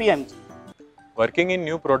is KPMG. Working in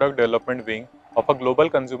new product development wing of a global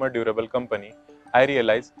consumer durable company, I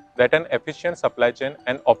realized that an efficient supply chain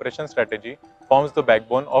and operation strategy forms the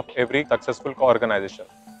backbone of every successful organization.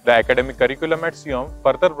 The academic curriculum at SIOM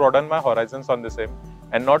further broadened my horizons on the same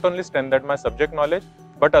and not only strengthened my subject knowledge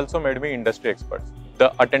but also made me industry experts.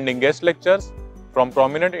 The attending guest lectures from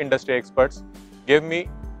prominent industry experts gave me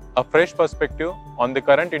a fresh perspective on the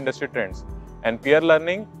current industry trends, and peer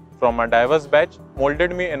learning from a diverse batch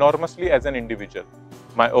molded me enormously as an individual.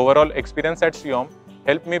 My overall experience at SIOM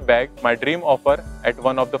helped me bag my dream offer at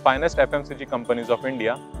one of the finest FMCG companies of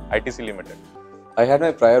India, ITC Limited. I had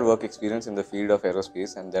my prior work experience in the field of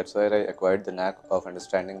aerospace, and that's where I acquired the knack of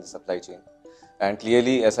understanding the supply chain. And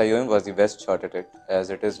clearly SIOM was the best shot at it, as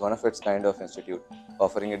it is one of its kind of institute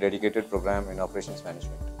offering a dedicated program in operations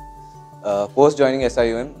management. Post joining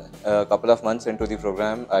SIOM, a couple of months into the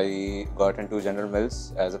program, I got into General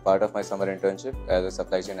Mills as a part of my summer internship as a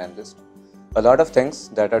supply chain analyst. A lot of things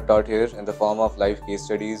that are taught here in the form of live case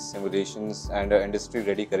studies, simulations and an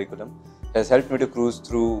industry-ready curriculum has helped me to cruise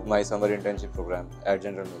through my summer internship program at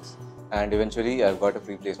General Mills, and eventually I've got a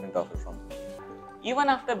free placement offer from it. Even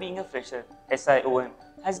after being a fresher, SIOM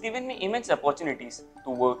has given me immense opportunities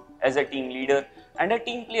to work as a team leader and a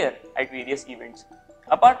team player at various events.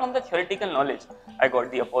 Apart from the theoretical knowledge, I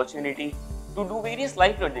got the opportunity to do various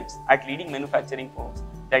live projects at leading manufacturing firms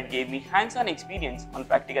that gave me hands-on experience on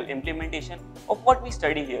practical implementation of what we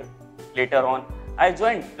study here. Later on, I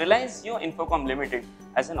joined Reliance Jio Infocom Limited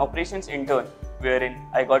as an operations intern, wherein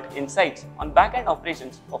I got insights on back-end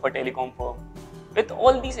operations of a telecom firm. With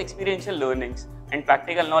all these experiential learnings and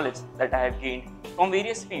practical knowledge that I have gained from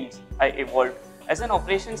various fields, I evolved as an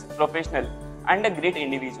operations professional and a great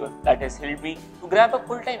individual that has helped me to grab a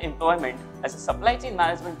full-time employment as a supply chain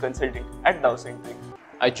management consultant at Dow Centric.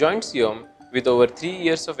 I joined SIOM with over 3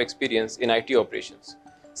 years of experience in IT operations.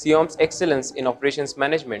 SIOM's excellence in operations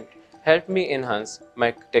management helped me enhance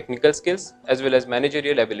my technical skills as well as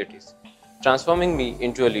managerial abilities, transforming me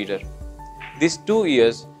into a leader. These 2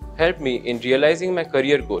 years helped me in realizing my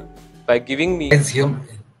career goal by giving me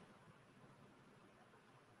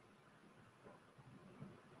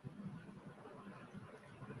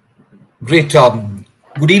Great.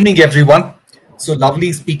 Good evening, everyone. So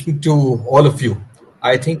lovely speaking to all of you.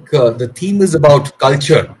 I think the theme is about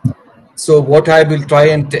culture. So what I will try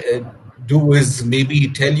and do is maybe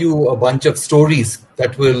tell you a bunch of stories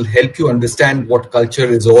that will help you understand what culture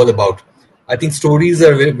is all about. I think stories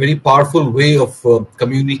are a very, very powerful way of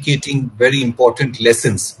communicating very important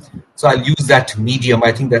lessons. So I'll use that medium.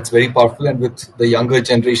 I think that's very powerful. And with the younger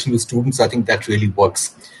generation, with students, I think that really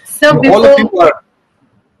works. So all of you are...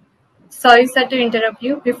 Sorry, sir, to interrupt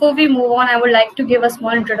you. Before we move on, I would like to give a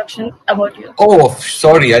small introduction about you. Oh,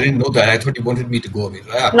 sorry, I didn't know that. I thought you wanted me to go away.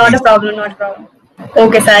 Not a problem, not a problem.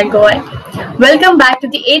 Okay, sir, I'll go ahead. Welcome back to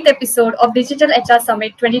the 8th episode of Digital HR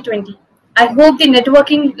Summit 2020. I hope the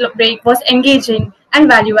networking break was engaging and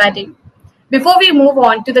value-adding. Before we move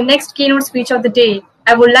on to the next keynote speech of the day,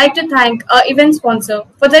 I would like to thank our event sponsor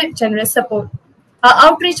for their generous support.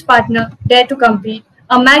 Our outreach partner, Dare to Compete,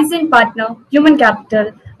 our magazine partner, Human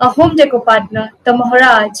Capital, our home deco partner, the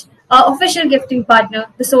Maharaj, our official gifting partner,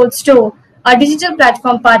 the Soul Store, our digital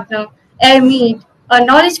platform partner, AirMeet, our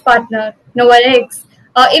knowledge partner, NovaX,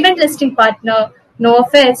 our event listing partner,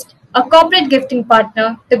 NovaFest, our corporate gifting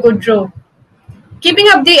partner, the Good Road. Keeping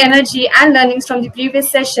up the energy and learnings from the previous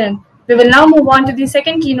session, we will now move on to the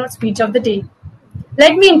second keynote speech of the day.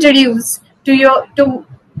 Let me introduce to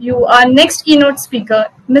you our next keynote speaker,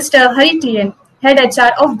 Mr. Hari TN, Head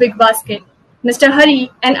HR of Bigbasket. Mr.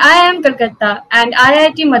 Hari, an IIM Kolkata and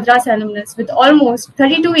IIT Madras alumnus with almost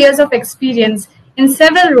 32 years of experience in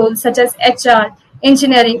several roles such as HR,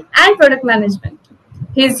 engineering, and product management.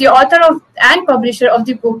 He is the author of and publisher of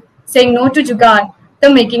the book Saying No to Jugaad,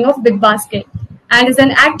 The Making of Bigbasket, and is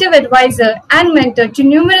an active advisor and mentor to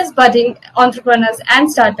numerous budding entrepreneurs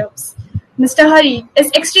and startups. Mr. Hari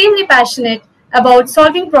is extremely passionate about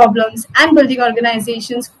solving problems and building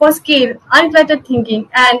organizations for scale, uncluttered thinking,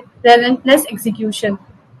 and relentless execution.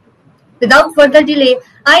 Without further delay,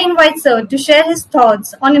 I invite Sir to share his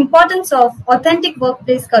thoughts on importance of authentic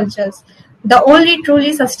workplace cultures, the only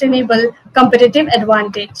truly sustainable competitive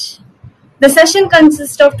advantage. The session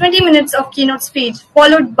consists of 20 minutes of keynote speech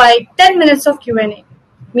followed by 10 minutes of Q&A.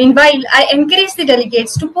 Meanwhile, I encourage the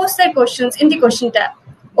delegates to post their questions in the question tab.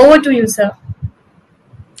 Over to you, sir.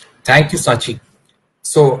 Thank you, Sachi.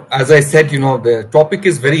 So, as I said, the topic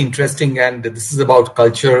is very interesting, and this is about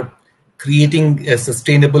culture, creating a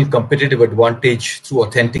sustainable competitive advantage through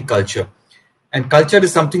authentic culture. And culture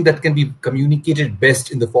is something that can be communicated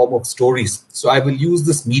best in the form of stories. So I will use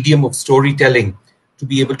this medium of storytelling to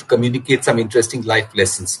be able to communicate some interesting life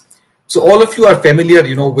lessons. So all of you are familiar,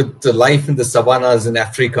 with the life in the savannas in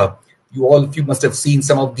Africa. All of you must have seen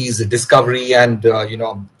some of these Discovery and,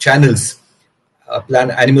 channels,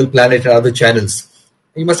 Animal Planet and other channels.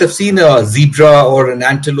 You must have seen a zebra or an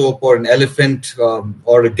antelope or an elephant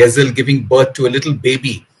or a gazelle giving birth to a little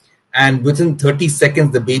baby. And within 30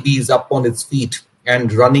 seconds, the baby is up on its feet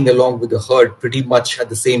and running along with the herd pretty much at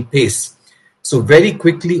the same pace. So very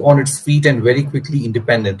quickly on its feet and very quickly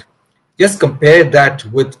independent. Just compare that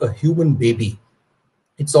with a human baby.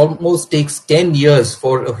 It almost takes 10 years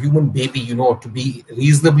for a human baby, to be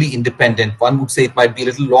reasonably independent. One would say it might be a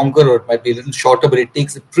little longer or it might be a little shorter, but it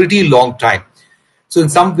takes a pretty long time. So in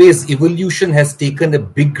some ways, evolution has taken a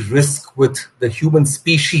big risk with the human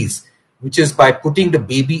species, which is by putting the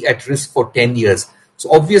baby at risk for 10 years.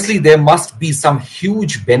 So obviously, there must be some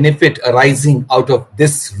huge benefit arising out of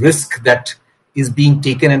this risk that is being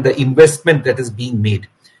taken and the investment that is being made.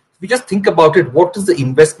 If we just think about it, what is the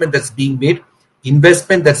investment that's being made?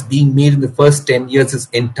 Investment that's being made in the first 10 years is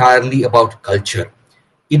entirely about culture.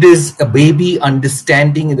 It is a baby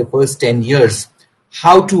understanding in the first 10 years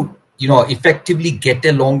how to, effectively get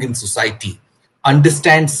along in society,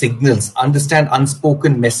 understand signals, understand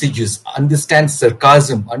unspoken messages, understand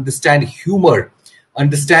sarcasm, understand humor,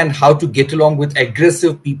 understand how to get along with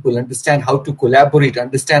aggressive people, understand how to collaborate,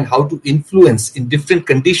 understand how to influence in different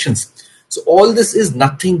conditions. So all this is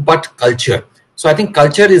nothing but culture. So I think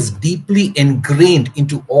culture is deeply ingrained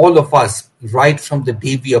into all of us right from the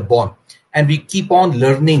day we are born. And we keep on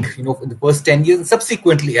learning, in the first 10 years and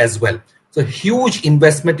subsequently as well. So huge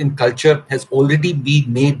investment in culture has already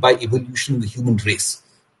been made by evolution in the human race.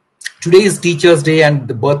 Today is Teachers' Day and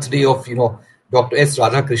the birthday of, Dr. S.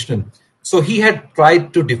 Radhakrishnan. So he had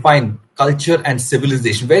tried to define culture and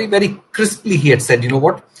civilization. Very, very crisply he had said,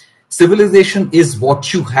 civilization is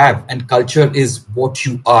what you have and culture is what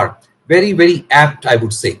you are. Very, very apt, I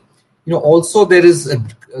would say. Also there is a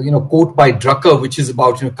quote by Drucker, which is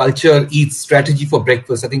about, culture eats strategy for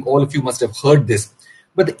breakfast. I think all of you must have heard this.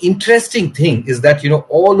 But the interesting thing is that,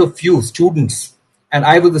 all of you students, and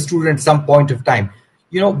I was a student at some point of time,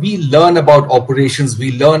 we learn about operations,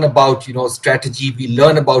 we learn about, strategy, we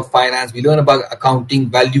learn about finance, we learn about accounting,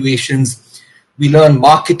 valuations, we learn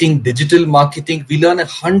marketing, digital marketing, we learn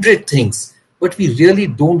 100 things, but we really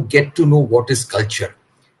don't get to know what is culture.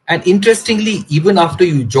 And interestingly, even after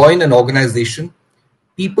you join an organization,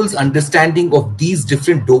 people's understanding of these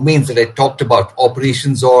different domains that I talked about,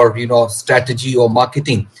 operations or, strategy or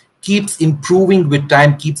marketing, keeps improving with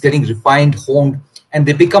time, keeps getting refined, honed, and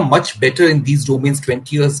they become much better in these domains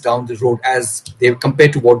 20 years down the road as they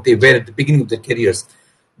compared to what they were at the beginning of their careers.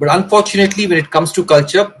 But unfortunately, when it comes to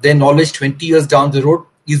culture, their knowledge 20 years down the road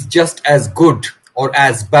is just as good or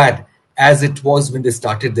as bad as it was when they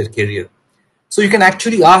started their career. So you can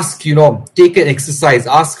actually ask, take an exercise,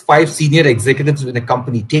 ask 5 senior executives in a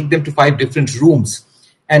company, take them to 5 different rooms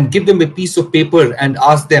and give them a piece of paper and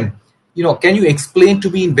ask them, can you explain to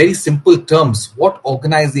me in very simple terms what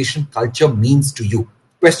organization culture means to you?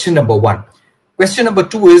 Question number 1. Question number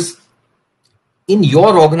 2 is, in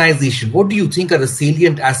your organization, what do you think are the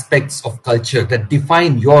salient aspects of culture that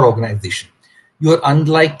define your organization? You are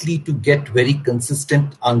unlikely to get very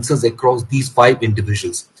consistent answers across these 5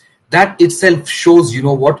 individuals. That itself shows,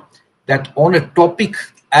 that on a topic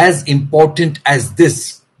as important as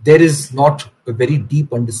this, there is not a very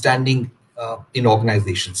deep understanding in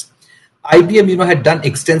organizations. IBM, had done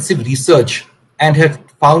extensive research and had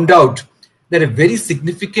found out that a very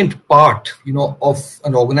significant part, of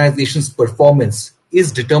an organization's performance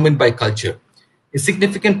is determined by culture. A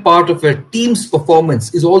significant part of a team's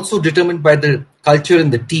performance is also determined by the culture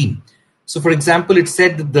in the team. So, for example, it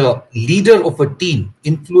said that the leader of a team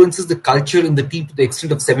influences the culture in the team to the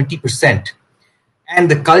extent of 70%. And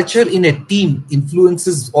the culture in a team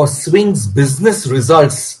influences or swings business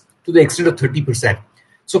results to the extent of 30%.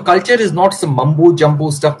 So culture is not some mumbo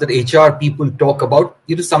jumbo stuff that HR people talk about.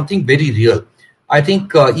 It is something very real. I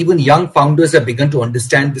think even young founders have begun to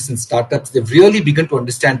understand this in startups. They've really begun to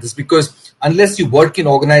understand this because unless you work in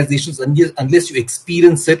organizations, unless you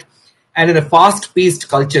experience it, and in a fast-paced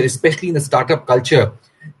culture, especially in the startup culture,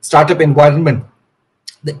 startup environment,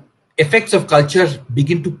 the effects of culture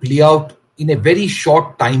begin to play out in a very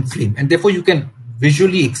short time frame, and therefore you can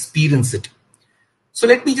visually experience it. So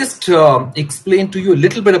let me just explain to you a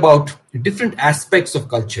little bit about different aspects of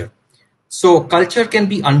culture. So culture can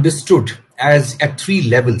be understood as at three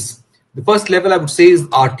levels. The first level I would say is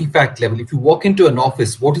artifact level. If you walk into an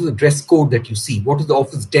office, what is the dress code that you see? What is the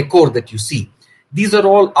office decor that you see? These are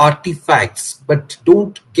all artifacts, but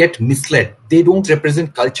don't get misled. They don't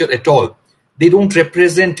represent culture at all. They don't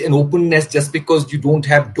represent an openness just because you don't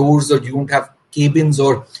have doors or you don't have cabins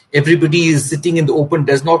or everybody is sitting in the open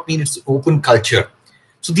does not mean it's open culture.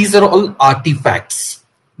 So these are all artifacts.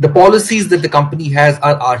 The policies that the company has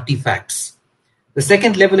are artifacts. The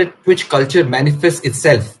second level at which culture manifests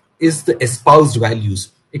itself is the espoused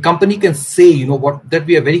values. A company can say, that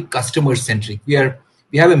we are very customer centric. We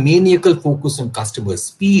have a maniacal focus on customers.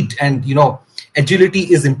 Speed and agility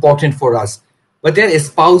is important for us. But they are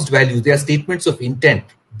espoused values. They are statements of intent.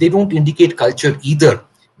 They don't indicate culture either.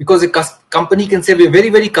 Because a company can say we are very,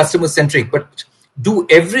 very customer centric, but do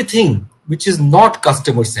everything which is not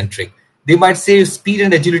customer centric. They might say speed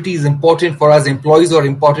and agility is important for us, employees are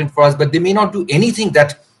important for us, but they may not do anything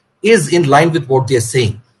that is in line with what they're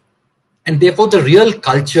saying. And therefore, the real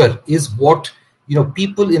culture is what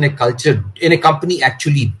people in a company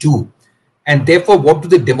actually do. And therefore, what do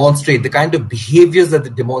they demonstrate? The kind of behaviors that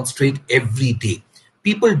they demonstrate every day.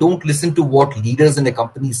 People don't listen to what leaders in a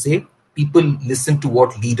company say. People listen to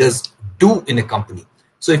what leaders do in a company.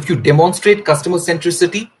 So if you demonstrate customer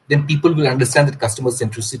centricity, then people will understand that customer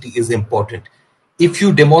centricity is important. If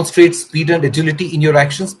you demonstrate speed and agility in your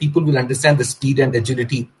actions, people will understand that speed and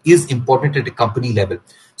agility is important at a company level.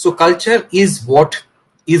 So culture is what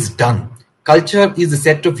is done. Culture is a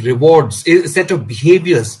set of rewards, a set of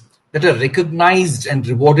behaviors that are recognized and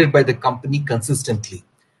rewarded by the company consistently.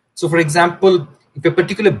 So for example, if a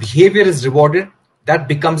particular behavior is rewarded, that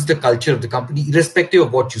becomes the culture of the company, irrespective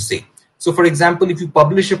of what you say. So for example, if you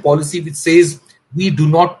publish a policy which says we do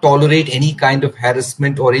not tolerate any kind of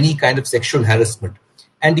harassment or any kind of sexual harassment,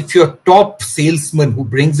 and if your top salesman who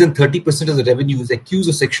brings in 30% of the revenue is accused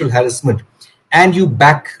of sexual harassment, and you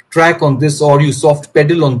backtrack on this or you soft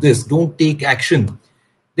pedal on this, don't take action,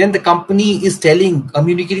 then the company is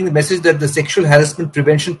communicating the message that the sexual harassment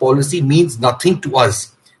prevention policy means nothing to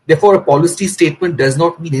us. Therefore, a policy statement does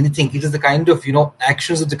not mean anything. It is the kind of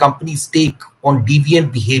actions that the companies take on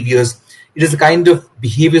deviant behaviors. It is the kind of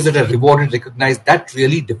behaviors that are rewarded, recognized. That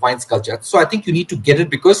really defines culture. So I think you need to get it,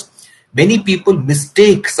 because many people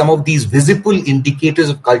mistake some of these visible indicators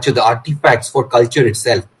of culture, the artifacts, for culture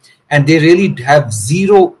itself, and they really have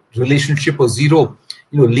zero relationship or zero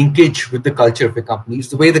linkage with the culture of a company. It's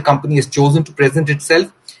the way the company has chosen to present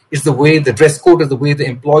itself. It's the way the dress code is the way the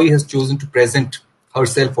employee has chosen to present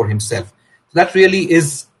herself or himself. So that really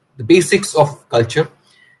is the basics of culture.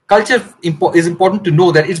 Culture is important to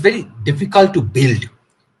know that it's very difficult to build.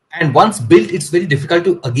 And once built, it's very difficult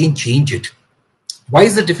to again change it. Why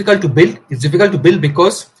is it difficult to build? It's difficult to build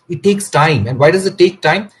because it takes time. And why does it take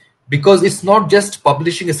time? Because it's not just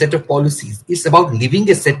publishing a set of policies. It's about living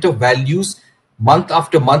a set of values month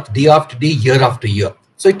after month, day after day, year after year.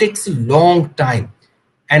 So it takes a long time.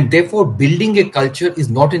 And therefore, building a culture is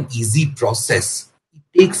not an easy process.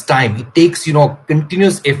 It takes time. It takes,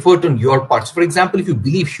 continuous effort on your part. So for example, if you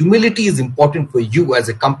believe humility is important for you as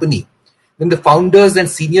a company, then the founders and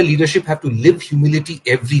senior leadership have to live humility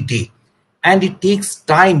every day. And it takes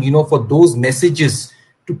time, for those messages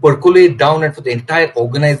to percolate down and for the entire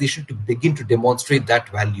organization to begin to demonstrate that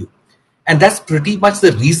value. And that's pretty much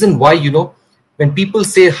the reason why, when people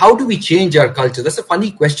say, how do we change our culture? That's a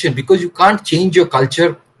funny question, because you can't change your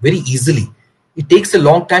culture very easily. It takes a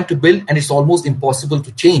long time to build, and it's almost impossible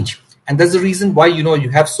to change. And that's the reason why, you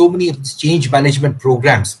have so many of these change management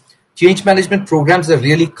programs. Change management programs are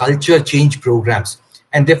really culture change programs.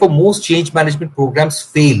 And therefore, most change management programs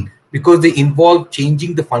fail because they involve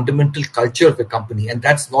changing the fundamental culture of a company. And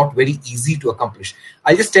that's not very easy to accomplish.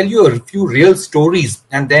 I'll just tell you a few real stories,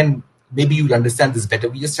 and then maybe you'll understand this better.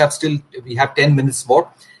 We have 10 minutes more.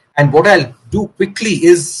 And what I'll do quickly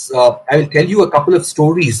is I will tell you a couple of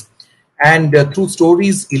stories, and through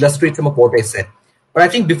stories illustrate some of what I said. But I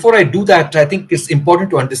think before I do that, I think it's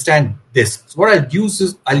important to understand this. So what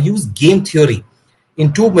I'll use game theory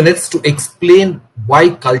in 2 minutes to explain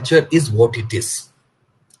why culture is what it is.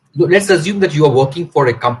 Let's assume that you are working for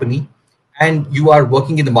a company and you are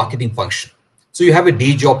working in the marketing function. So you have a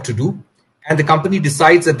day job to do, and the company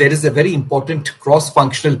decides that there is a very important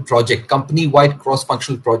cross-functional project, company-wide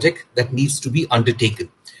cross-functional project that needs to be undertaken,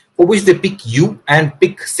 for which they pick you and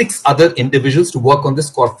pick 6 other individuals to work on this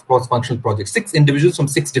cross-functional project. 6 individuals from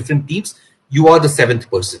 6 different teams. You are the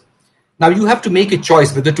 7th person. Now you have to make a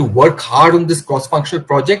choice whether to work hard on this cross-functional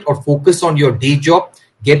project or focus on your day job,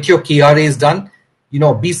 get your KRAs done,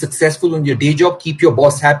 be successful on your day job, keep your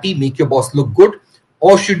boss happy, make your boss look good?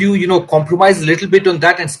 Or should you, compromise a little bit on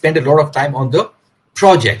that and spend a lot of time on the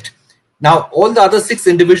project? Now, all the other 6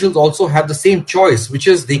 individuals also have the same choice, which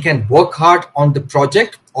is they can work hard on the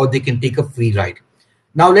project or they can take a free ride.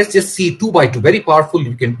 Now, let's just see 2 by 2. Very powerful.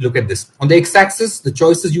 You can look at this. On the x-axis, the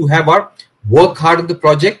choices you have are work hard on the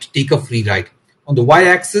project, take a free ride. On the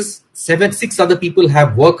y-axis, 6 other people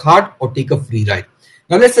have work hard or take a free ride.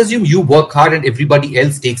 Now, let's assume you work hard and everybody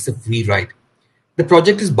else takes a free ride. The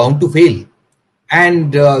project is bound to fail.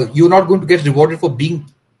 And you're not going to get rewarded for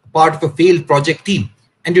being part of a failed project team.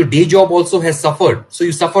 And your day job also has suffered. So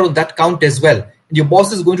you suffer on that count as well. And your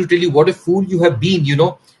boss is going to tell you what a fool you have been.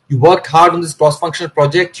 You worked hard on this cross-functional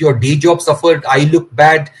project. Your day job suffered. I look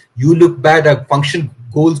bad. You look bad. Our function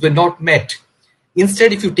goals were not met.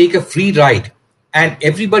 Instead, if you take a free ride and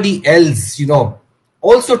everybody else,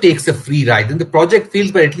 also takes a free ride, then the project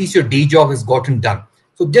fails, but at least your day job has gotten done.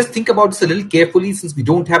 So just think about this a little carefully since we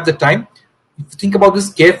don't have the time. If you think about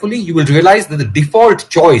this carefully, you will realize that the default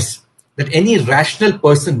choice that any rational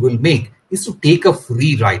person will make is to take a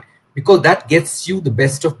free ride, because that gets you the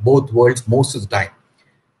best of both worlds most of the time.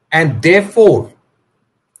 And therefore,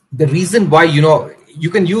 the reason why, you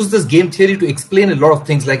can use this game theory to explain a lot of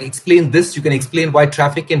things. Like explain this, you can explain why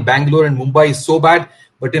traffic in Bangalore and Mumbai is so bad,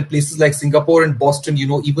 but in places like Singapore and Boston,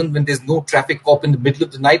 even when there's no traffic cop in the middle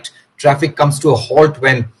of the night, traffic comes to a halt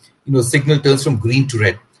when, signal turns from green to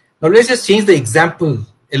red. Now let's just change the example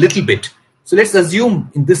a little bit. So let's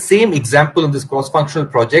assume in this same example of this cross-functional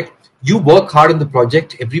project, you work hard on the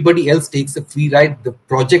project, everybody else takes a free ride, the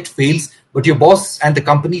project fails, but your boss and the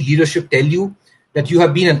company leadership tell you that you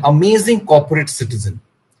have been an amazing corporate citizen.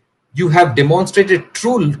 You have demonstrated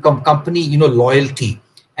true company, loyalty,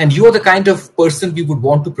 and you are the kind of person we would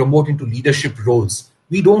want to promote into leadership roles.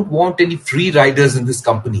 We don't want any free riders in this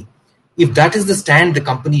company. If that is the stand the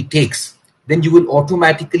company takes, then you will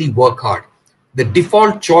automatically work hard. The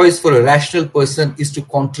default choice for a rational person is to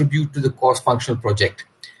contribute to the cross-functional project.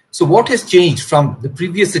 So what has changed from the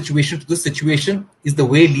previous situation to this situation is the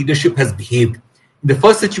way leadership has behaved. In the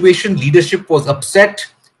first situation, leadership was upset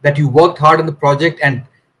that you worked hard on the project and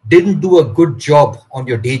didn't do a good job on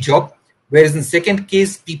your day job. Whereas in the second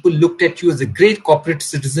case, people looked at you as a great corporate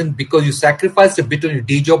citizen because you sacrificed a bit on your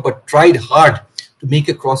day job but tried hard to make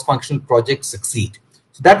a cross-functional project succeed.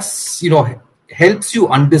 So that's, helps you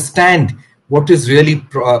understand what is really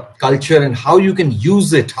culture and how you can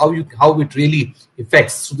use it, how it really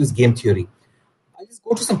affects through this game theory. I'll just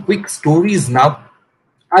go to some quick stories now.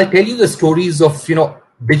 I'll tell you the stories of,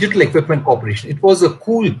 Digital Equipment Corporation. It was a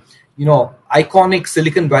cool, iconic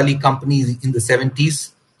Silicon Valley company in the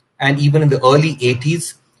 70s and even in the early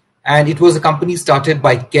 80s. And it was a company started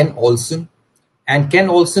by Ken Olsen. And Ken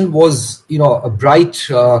Olsen was, a bright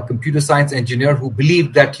computer science engineer who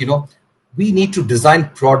believed that, we need to design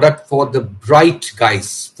product for the bright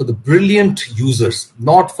guys, for the brilliant users,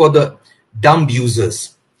 not for the dumb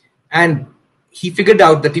users. And he figured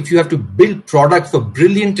out that if you have to build products for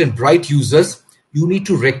brilliant and bright users, you need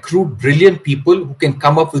to recruit brilliant people who can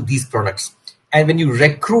come up with these products. And when you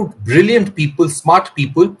recruit brilliant people, smart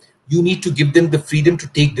people, you need to give them the freedom to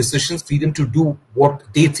take decisions, freedom to do what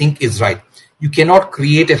they think is right. You cannot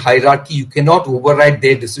create a hierarchy. You cannot override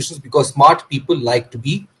their decisions because smart people like to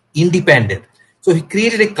be independent. So he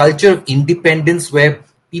created a culture of independence where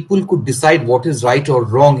people could decide what is right or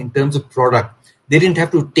wrong in terms of product. They didn't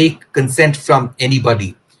have to take consent from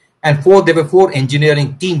anybody. And there were 4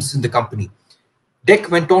 engineering teams in the company. DEC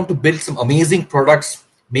went on to build some amazing products.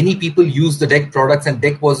 Many people used the DEC products, and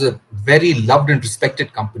DEC was a very loved and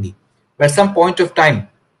respected company. But at some point of time,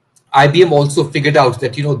 IBM also figured out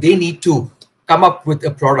that they need to come up with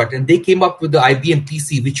a product, and they came up with the IBM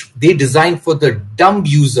PC, which they designed for the dumb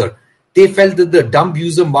user. They felt that the dumb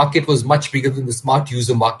user market was much bigger than the smart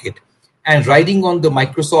user market. And riding on the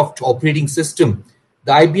Microsoft operating system,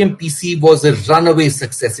 the IBM PC was a runaway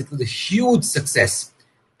success. It was a huge success.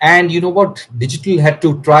 And you know what? Digital had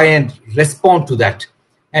to try and respond to that.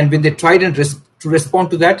 And when they tried to respond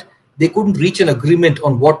to that, they couldn't reach an agreement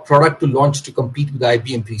on what product to launch to compete with the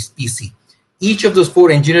IBM PC. Each of those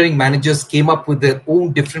 4 engineering managers came up with their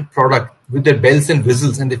own different product with their bells and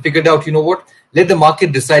whistles. And they figured out, let the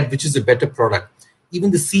market decide which is a better product.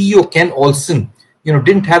 Even the CEO, Ken Olsen,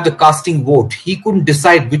 didn't have the casting vote. He couldn't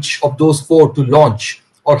decide which of those 4 to launch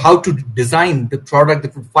or how to design the product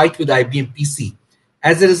that would fight with IBM PC.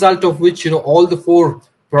 As a result of which, all the 4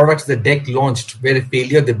 products that DEC launched were a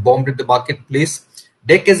failure. They bombed at the marketplace.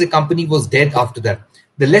 DEC as a company was dead after that.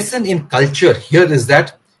 The lesson in culture here is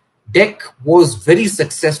that DEC was very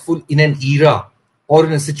successful in an era or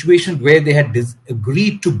in a situation where they had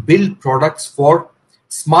agreed to build products for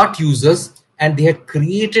smart users, and they had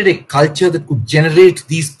created a culture that could generate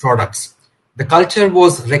these products. The culture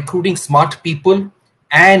was recruiting smart people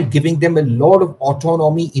and giving them a lot of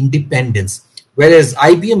autonomy, independence. Whereas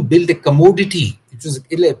IBM built a commodity, which was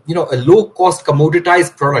a low-cost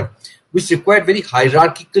commoditized product, which required very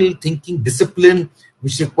hierarchical thinking, discipline,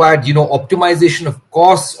 which required optimization of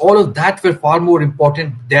costs. All of that were far more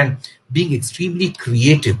important than being extremely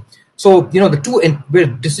creative. So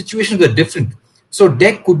the situations were different. So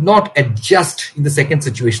DEC could not adjust in the second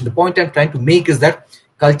situation. The point I'm trying to make is that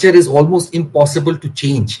culture is almost impossible to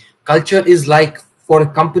change. Culture is like, for a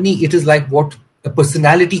company, it is like what a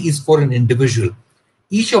personality is for an individual.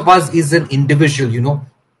 Each of us is an individual.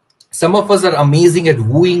 Some of us are amazing at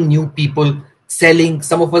wooing new people, selling.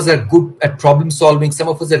 Some of us are good at problem solving. Some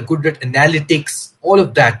of us are good at analytics, all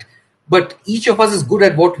of that. But each of us is good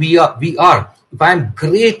at what we are. If I'm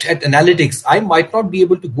great at analytics, I might not be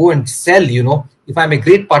able to go and sell. If I'm a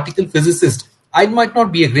great particle physicist, I might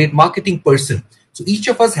not be a great marketing person. So each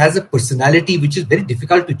of us has a personality which is very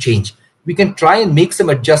difficult to change. We can try and make some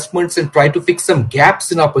adjustments and try to fix some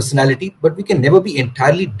gaps in our personality, but we can never be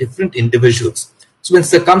entirely different individuals. So when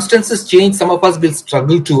circumstances change, some of us will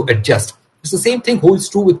struggle to adjust. It's the same thing holds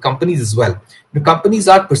true with companies as well. The companies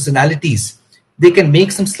are personalities. They can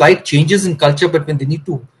make some slight changes in culture, but when they need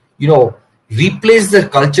to, replace their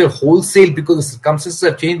culture wholesale because the circumstances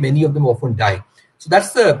have changed, many of them often die. So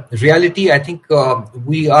that's the reality. I think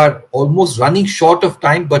we are almost running short of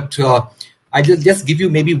time, but I'll just give you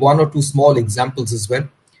maybe one or two small examples as well.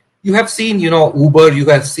 You have seen, Uber, you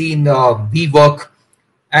have seen WeWork,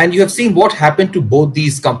 and you have seen what happened to both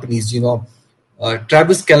these companies.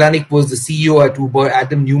 Travis Kalanick was the CEO at Uber,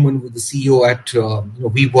 Adam Newman was the CEO at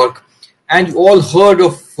WeWork, and you all heard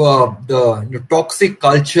of the toxic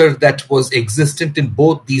culture that was existent in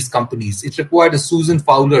both these companies. It required a Susan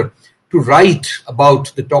Fowler to write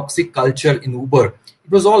about the toxic culture in Uber.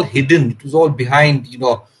 It was all hidden. It was all behind,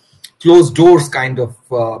 closed doors kind of.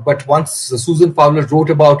 But once Susan Fowler wrote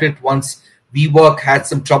about it, once WeWork had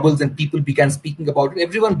some troubles and people began speaking about it,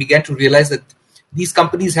 everyone began to realize that these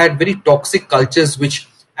companies had very toxic cultures which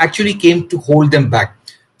actually came to hold them back.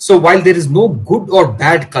 So while there is no good or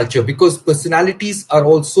bad culture, because personalities are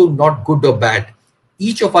also not good or bad,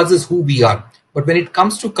 each of us is who we are. But when it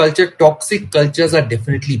comes to culture, toxic cultures are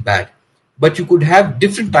definitely bad. But you could have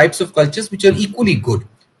different types of cultures which are equally good.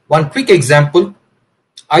 One quick example,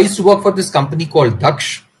 I used to work for this company called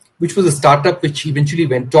Daksh, which was a startup which eventually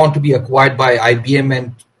went on to be acquired by IBM,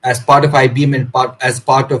 and as part of IBM and as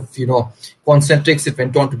part of Concentrix, it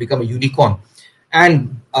went on to become a unicorn.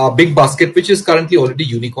 And Bigbasket, which is currently already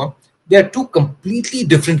unicorn. They are two completely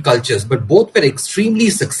different cultures, but both were extremely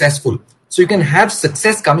successful. So you can have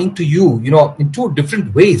success coming to you, in two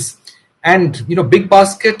different ways. And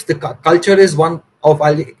Bigbasket, the culture is one of.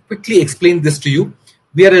 I'll quickly explain this to you.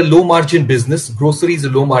 We are a low margin business. Grocery is a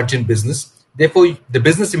low margin business. Therefore, the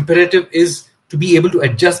business imperative is to be able to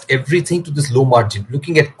adjust everything to this low margin,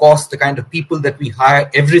 looking at cost, the kind of people that we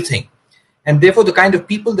hire, everything. And therefore, the kind of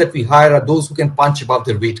people that we hire are those who can punch above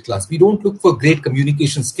their weight class. We don't look for great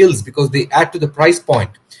communication skills because they add to the price point.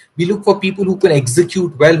 We look for people who can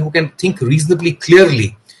execute well, who can think reasonably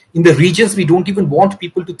clearly. In the regions, we don't even want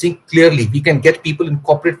people to think clearly. We can get people in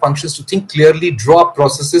corporate functions to think clearly, draw up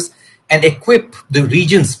processes, and equip the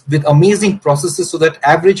regions with amazing processes so that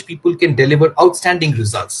average people can deliver outstanding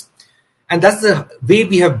results. And that's the way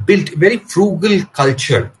we have built a very frugal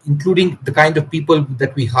culture, including the kind of people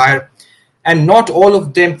that we hire. And not all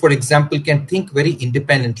of them, for example, can think very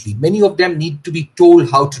independently. Many of them need to be told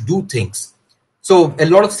how to do things. So a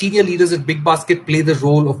lot of senior leaders at Bigbasket play the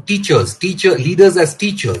role of leaders as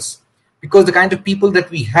teachers, because the kind of people that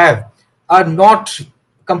we have are not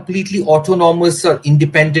completely autonomous or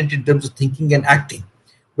independent in terms of thinking and acting.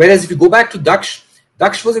 Whereas if you go back to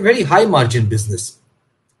Daksh was a very high margin business.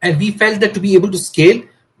 And we felt that to be able to scale,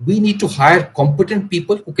 we need to hire competent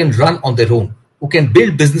people who can run on their own, who can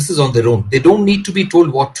build businesses on their own. They don't need to be told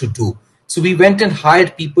what to do. So we went and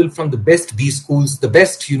hired people from the best B schools, the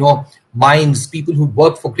best, minds, people who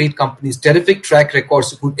work for great companies, terrific track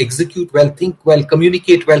records, who could execute well, think well,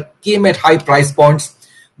 communicate well, came at high price points.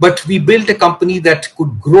 But we built a company that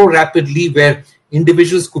could grow rapidly, where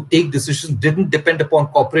individuals could take decisions, didn't depend upon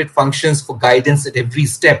corporate functions for guidance at every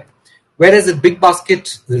step. Whereas at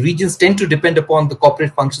Bigbasket, the regions tend to depend upon the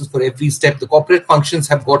corporate functions for every step. The corporate functions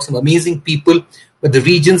have got some amazing people, but the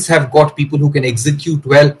regions have got people who can execute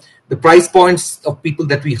well. The price points of people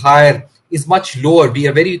that we hire is much lower. We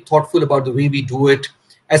are very thoughtful about the way we do it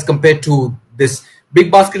as compared to this.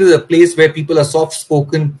 Bigbasket is a place where people are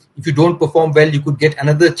soft-spoken. If you don't perform well, you could get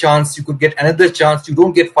another chance. You could get another chance. You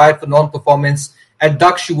don't get fired for non-performance. At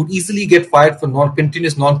Dux, you would easily get fired for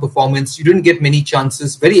continuous non-performance. You didn't get many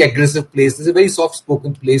chances. Very aggressive place. This is a very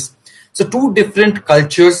soft-spoken place. So two different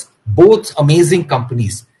cultures, both amazing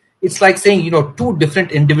companies. It's like saying, two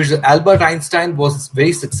different individuals. Albert Einstein was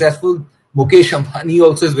very successful. Mukesh Ambani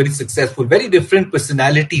also is very successful. Very different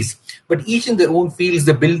personalities, but each in their own fields,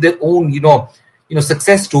 they build their own,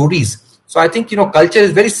 success stories. So I think, culture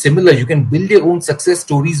is very similar. You can build your own success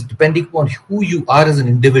stories depending on who you are as an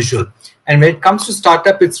individual. And when it comes to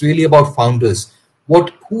startup, it's really about founders.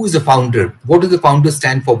 Who is a founder? What does the founder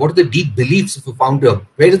stand for? What are the deep beliefs of a founder?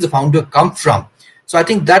 Where does the founder come from? So I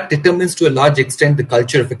think that determines to a large extent the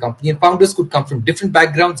culture of a company. And founders could come from different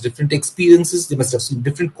backgrounds, different experiences. They must have seen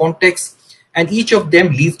different contexts. And each of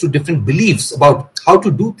them leads to different beliefs about how to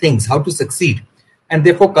do things, how to succeed. And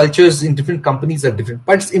therefore, cultures in different companies are different.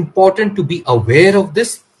 But it's important to be aware of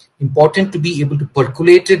this, important to be able to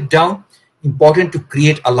percolate it down, important to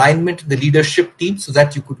create alignment in the leadership team so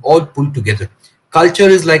that you could all pull together. Culture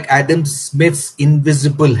is like Adam Smith's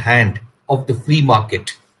invisible hand of the free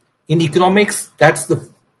market. In economics, that's the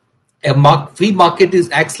free market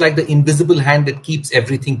acts like the invisible hand that keeps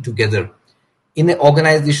everything together. In an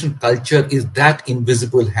organization, culture is that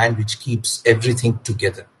invisible hand which keeps everything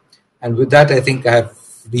together. And with that, I think I have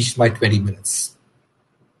reached my 20 minutes.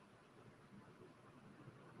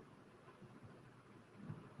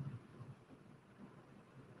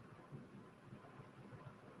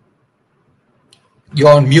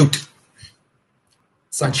 You're on mute.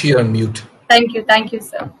 Sanchi, you're on mute. Thank you,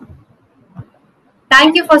 sir.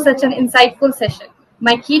 Thank you for such an insightful session.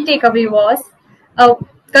 My key takeaway was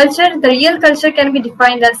the real culture can be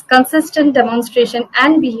defined as consistent demonstration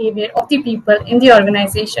and behavior of the people in the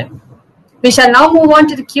organization. We shall now move on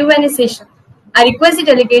to the Q&A session. I request the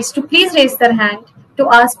delegates to please raise their hand to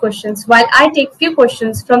ask questions while I take few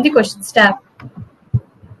questions from the questions tab.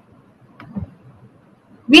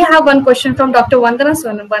 We have one question from Dr. Vandana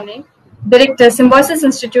Sonabane, Director, Symbiosis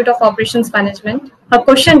Institute of Operations Management. Her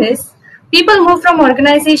question is, people move from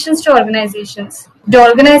organizations to organizations. Do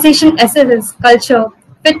organization assess culture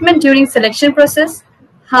fitment during selection process?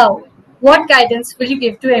 How? What guidance will you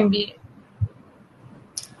give to MBA?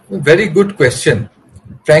 Very good question.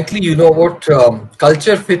 Frankly,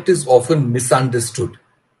 culture fit is often misunderstood.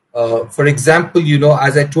 For example,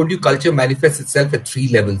 as I told you, culture manifests itself at 3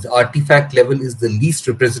 levels. The artifact level is the least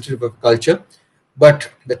representative of culture.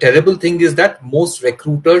 But the terrible thing is that most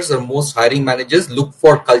recruiters or most hiring managers look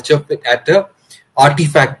for culture fit at a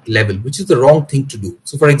artifact level, which is the wrong thing to do.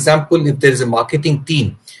 So, for example, if there is a marketing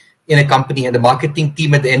team in a company and the marketing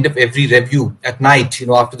team at the end of every review at night,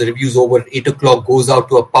 after the review is over, 8 o'clock goes out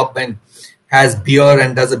to a pub and has beer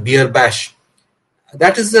and does a beer bash,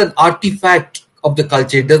 that is an artifact of the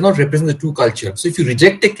culture. It does not represent the true culture. So if you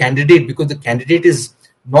reject a candidate because the candidate is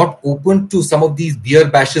not open to some of these beer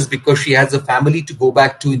bashes because she has a family to go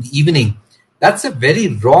back to in the evening, that's a very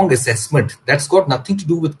wrong assessment. That's got nothing to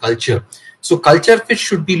do with culture. So culture fit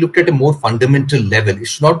should be looked at a more fundamental level. It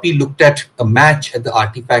should not be looked at a match at the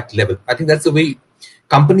artifact level. I think that's the way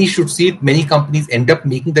companies should see it. Many companies end up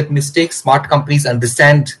making that mistake. Smart companies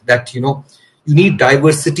understand that, you need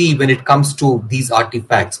diversity when it comes to these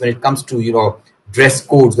artifacts, when it comes to, dress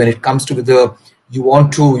codes, when it comes to whether you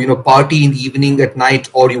want to, party in the evening at night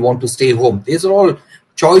or you want to stay home. These are all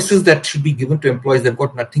choices that should be given to employees. They've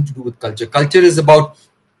got nothing to do with culture. Culture is about,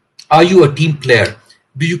 are you a team player?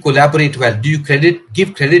 Do you collaborate well? Do you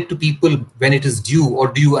give credit to people when it is due, or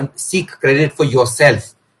do you seek credit for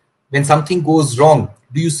yourself? When something goes wrong,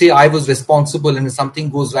 do you say I was responsible, and when something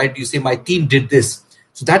goes right, do you say my team did this?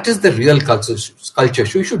 So that is the real culture.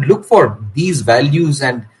 So you should look for these values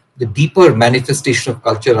and the deeper manifestation of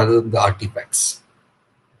culture rather than the artifacts.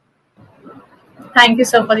 Thank you,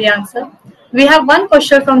 sir, for the answer. We have one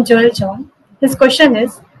question from Joel John. His question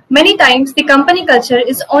is, many times the company culture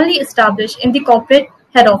is only established in the corporate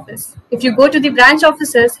head office. If you go to the branch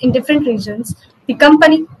offices in different regions, the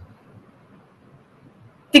company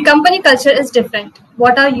culture is different.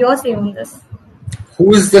 What are your say on this?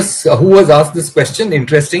 Who is this? Who has asked this question?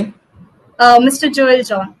 Interesting. Mr. Joel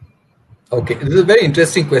John. Okay, this is a very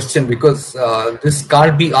interesting question because this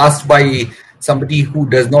can't be asked by somebody who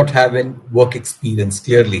does not have any work experience,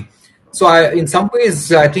 clearly. So in some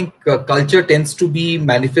ways, I think culture tends to be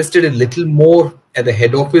manifested a little more at the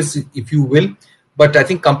head office, if you will. But I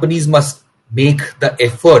think companies must make the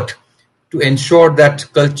effort to ensure that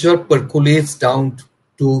culture percolates down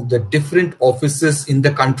to the different offices in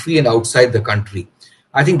the country and outside the country.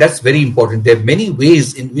 I think that's very important. There are many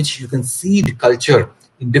ways in which you can seed culture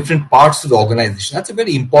in different parts of the organization. That's a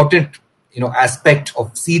very important, aspect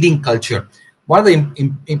of seeding culture. One of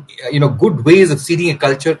the, good ways of seeding a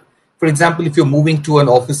culture, For example, if you're moving to an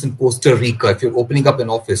office in Costa Rica, if you're opening up an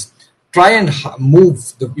office, try and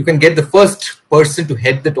you can get the first person to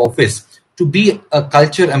head that office to be a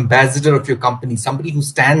culture ambassador of your company, somebody who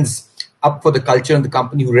stands up for the culture and the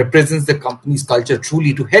company, who represents the company's culture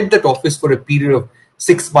truly, to head that office for a period of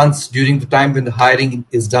 6 months during the time when the hiring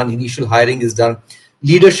is done, initial hiring is done.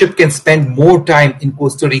 Leadership can spend more time in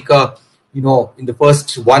Costa Rica, in the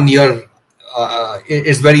first 1 year.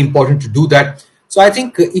 It's very important to do that. So I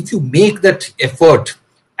think if you make that effort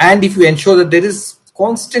and if you ensure that there is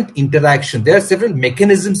constant interaction, there are several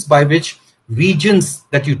mechanisms by which regions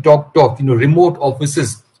that you talked of, remote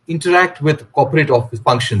offices interact with corporate office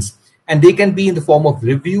functions. And they can be in the form of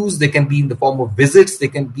reviews, they can be in the form of visits, they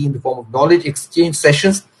can be in the form of knowledge exchange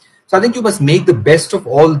sessions. So I think you must make the best of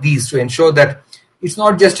all these to ensure that it's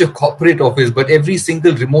not just your corporate office, but every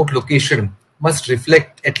single remote location must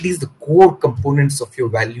reflect at least the core components of your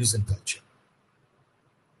values and culture.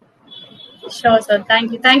 Sure, sir.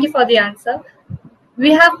 Thank you. Thank you for the answer.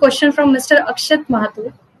 We have a question from Mr. Akshat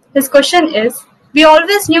Mahathur. His question is, we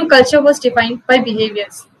always knew culture was defined by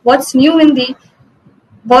behaviors. What's new is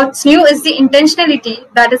the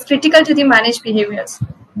intentionality that is critical to the managed behaviors.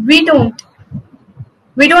 We don't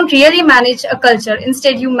really manage a culture.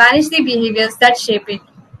 Instead, you manage the behaviors that shape it.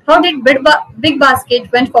 How did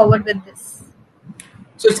Bigbasket went forward with this?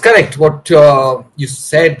 So it's correct. What you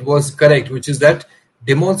said was correct, which is that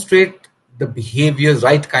demonstrate the behaviors,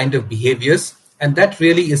 right kind of behaviors, and that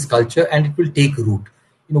really is culture, and it will take root.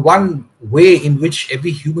 One way in which every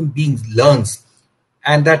human being learns,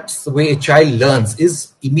 and that's the way a child learns,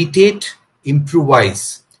 is imitate,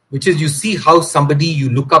 improvise, which is you see how somebody you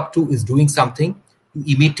look up to is doing something,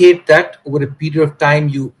 you imitate that over a period of time,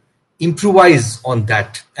 you improvise on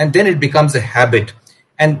that, and then it becomes a habit.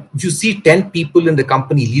 And if you see 10 people in the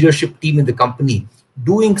company, leadership team in the company,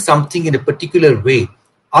 doing something in a particular way,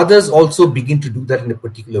 others also begin to do that in a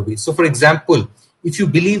particular way. So for example, if you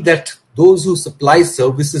believe that those who supply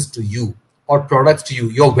services to you or products to you,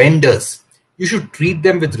 your vendors, you should treat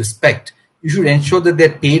them with respect. You should ensure that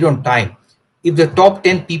they're paid on time. If the top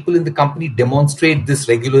 10 people in the company demonstrate this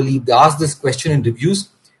regularly, if they ask this question in reviews,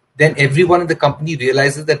 then everyone in the company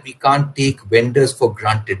realizes that we can't take vendors for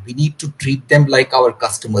granted. We need to treat them like our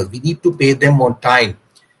customers. We need to pay them on time.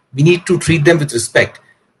 We need to treat them with respect.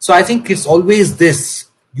 So I think it's always this.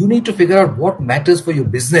 You need to figure out what matters for your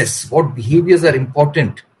business, what behaviors are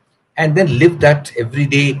important, and then live that every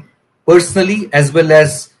day personally, as well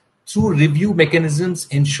as through review mechanisms,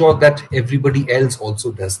 ensure that everybody else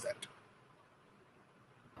also does that.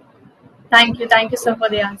 Thank you, sir, for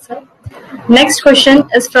the answer. Next question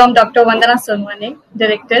is from Dr. Vandana Sonwane,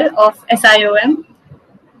 Director of SIOM.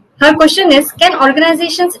 Her question is, can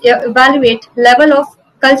organizations evaluate level of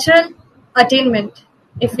cultural attainment?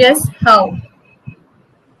 If yes, how?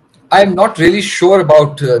 I'm not really sure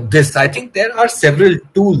about this. I think there are several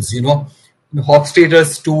tools,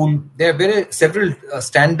 Hofstadter's tool. There are several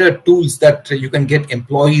standard tools that you can get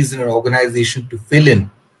employees in an organization to fill in.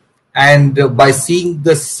 And by seeing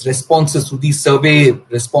this responses to these survey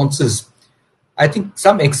responses, I think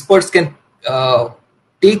some experts can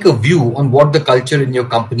take a view on what the culture in your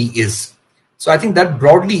company is. So I think that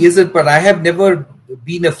broadly is it, but I have never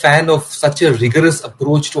been a fan of such a rigorous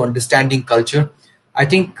approach to understanding culture. I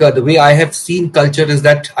think the way I have seen culture is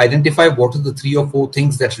that identify what are the 3 or 4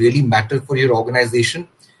 things that really matter for your organization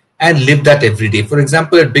and live that every day. For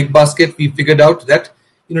example, at Bigbasket, we figured out that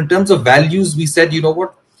in terms of values, we said,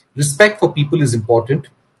 respect for people is important.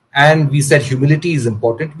 And we said humility is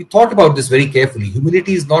important. We thought about this very carefully.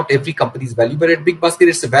 Humility is not every company's value, but at Bigbasket,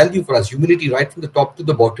 it's a value for us. Humility right from the top to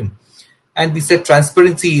the bottom. And we said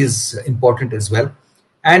transparency is important as well.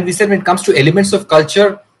 And we said when it comes to elements of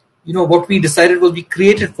culture, what we decided was we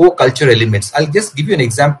created 4 culture elements. I'll just give you an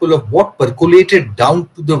example of what percolated down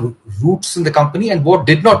to the roots in the company and what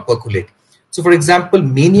did not percolate. So for example,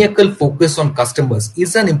 maniacal focus on customers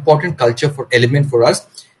is an important culture element for us.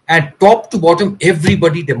 And top to bottom,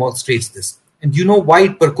 everybody demonstrates this. And you know why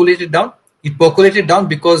it percolated down? It percolated down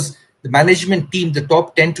because the management team, the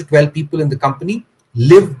top 10 to 12 people in the company,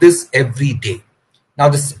 live this every day. Now,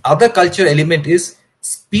 this other culture element is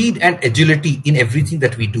speed and agility in everything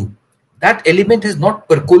that we do. That element has not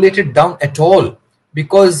percolated down at all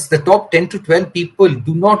because the top 10 to 12 people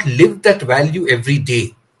do not live that value every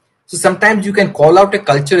day. So sometimes you can call out a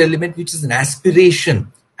culture element which is an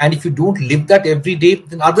aspiration. And if you don't live that every day,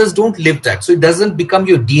 then others don't live that. So it doesn't become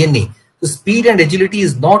your DNA. So speed and agility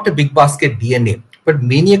is not a Bigbasket DNA, but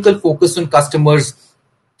maniacal focus on customers,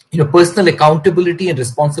 personal accountability and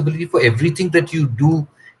responsibility for everything that you do,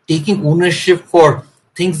 taking ownership for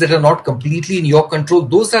things that are not completely in your control,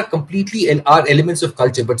 those are completely are elements of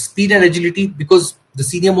culture. But speed and agility, because the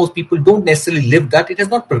senior most people don't necessarily live that, it has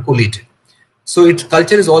not percolated. So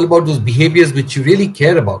culture is all about those behaviors which you really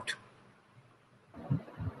care about.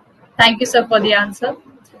 Thank you, sir, for the answer.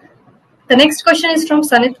 The next question is from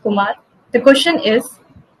Sanit Kumar. The question is,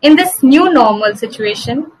 in this new normal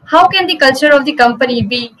situation, how can the culture of the company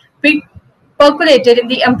be percolated in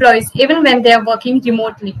the employees even when they are working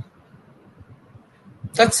remotely?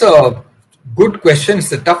 That's a good question.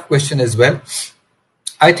 It's a tough question as well.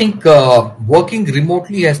 I think working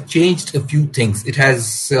remotely has changed a few things. It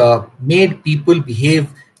has made people behave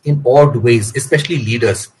in odd ways, especially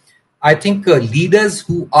leaders. I think leaders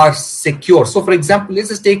who are secure. So, for example, let's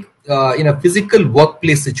just take in a physical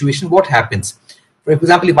workplace situation, what happens? For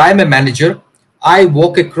example, if I'm a manager, I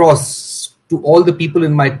walk across to all the people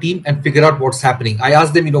in my team and figure out what's happening. I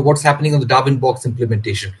ask them, what's happening on the Darwin box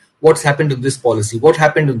implementation? What's happened in this policy? What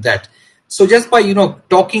happened in that? So just by,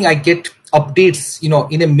 talking, I get updates,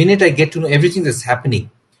 in a minute, I get to know everything that's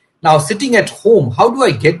happening. Now, sitting at home, how do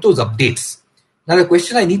I get those updates? Now, the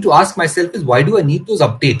question I need to ask myself is, why do I need those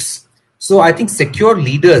updates? So I think secure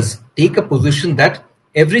leaders take a position that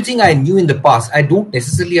everything I knew in the past, I don't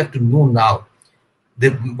necessarily have to know now.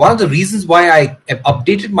 One of the reasons why I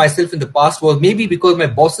updated myself in the past was maybe because my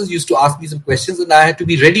bosses used to ask me some questions and I had to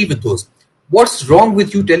be ready with those. What's wrong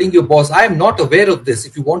with you telling your boss, I am not aware of this.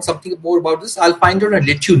 If you want something more about this, I'll find out and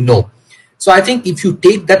let you know. So I think if you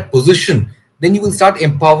take that position, then you will start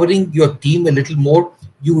empowering your team a little more.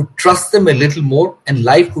 You would trust them a little more, and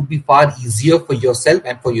life would be far easier for yourself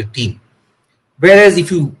and for your team. Whereas if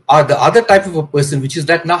you are the other type of a person, which is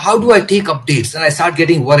that now how do I take updates? And I start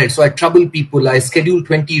getting worried. So I trouble people. I schedule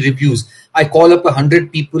 20 reviews. I call up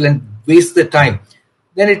 100 people and waste the time.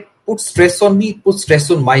 Then it puts stress on me. It puts stress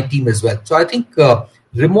on my team as well. So I think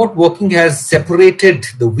remote working has separated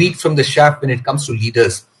the wheat from the chaff when it comes to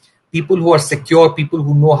leaders. People who are secure, people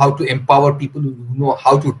who know how to empower, people who know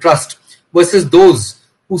how to trust, versus those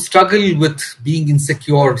who struggle with being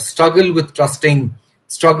insecure, struggle with trusting,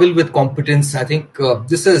 struggle with competence. I think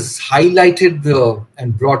this has highlighted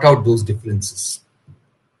and brought out those differences.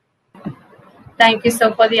 Thank you,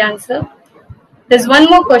 sir, for the answer. There's one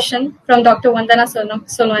more question from Dr. Vandana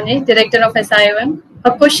Sonwane, Director of SIOM.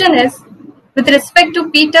 Her question is, with respect to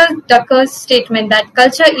Peter Drucker's statement that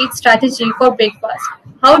culture eats strategy for breakfast,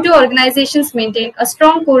 how do organizations maintain a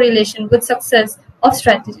strong correlation with success of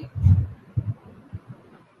strategy?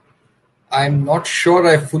 I'm not sure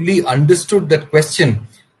I fully understood that question.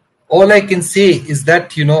 All I can say is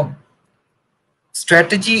that,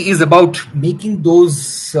 strategy is about making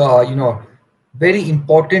those, very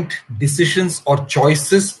important decisions or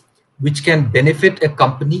choices which can benefit a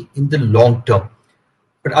company in the long term.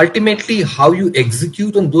 But ultimately, how you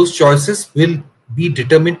execute on those choices will be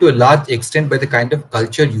determined to a large extent by the kind of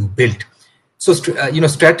culture you build. So,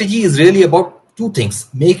 strategy is really about two things: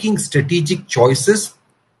 making strategic choices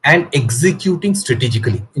and executing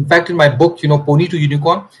strategically. In fact, in my book, Pony to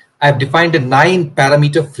Unicorn, I've defined a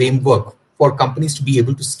 9-parameter framework for companies to be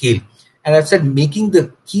able to scale. And I've said making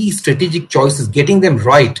the key strategic choices, getting them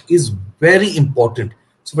right, is very important.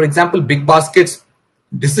 So, for example, Bigbasket's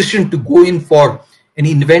decision to go in for an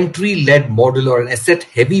inventory-led model or an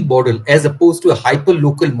asset-heavy model as opposed to a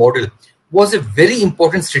hyper-local model was a very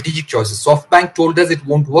important strategic choice. SoftBank told us it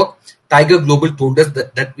won't work. Tiger Global told us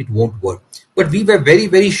that it won't work. But we were very,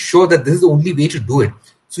 very sure that this is the only way to do it.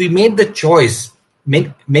 So we made the choice.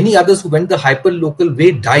 Many others who went the hyper-local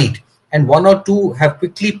way died, and one or two have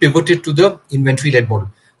quickly pivoted to the inventory-led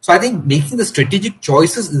model. So I think making the strategic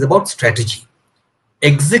choices is about strategy.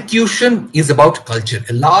 Execution is about culture.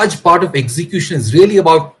 A large part of execution is really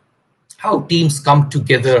about how teams come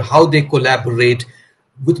together, how they collaborate,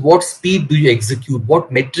 with what speed do you execute,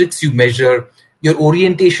 what metrics you measure, your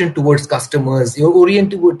orientation towards customers, your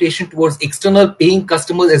orientation towards external paying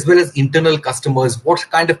customers as well as internal customers. What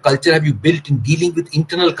kind of culture have you built in dealing with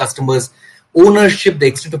internal customers? Ownership, the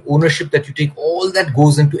extent of ownership that you take, all that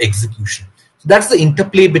goes into execution. So that's the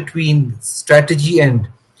interplay between strategy and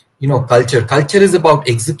culture. Culture is about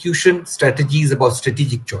execution. Strategy is about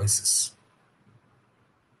strategic choices.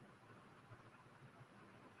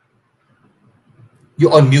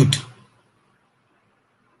 You're on mute.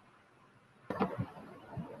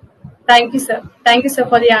 Thank you, sir. Thank you, sir,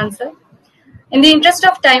 for the answer. In the interest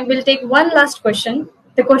of time, we'll take one last question.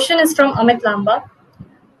 The question is from Amit Lamba.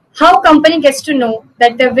 How company gets to know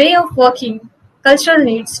that the way of working cultural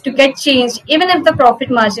needs to get changed even if the profit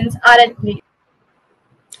margins are at play?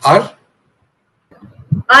 Are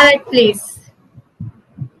at place.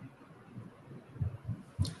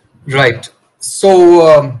 Right.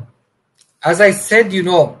 So as I said,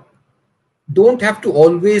 don't have to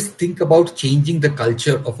always think about changing the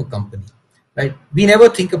culture of a company, right? We never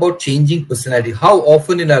think about changing personality. How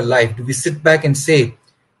often in our life do we sit back and say,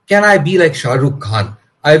 can I be like Shah Rukh Khan?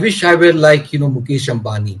 I wish I were like, Mukesh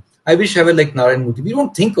Ambani. I wish I were like Narayan Murthy. We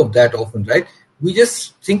don't think of that often, right? We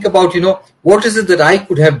just think about, what is it that I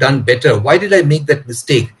could have done better? Why did I make that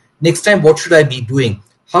mistake? Next time, what should I be doing?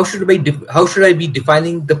 How should I be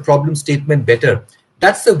defining the problem statement better?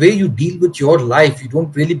 That's the way you deal with your life. You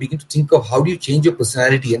don't really begin to think of how do you change your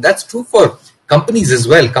personality. And that's true for companies as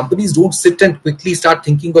well. Companies don't sit and quickly start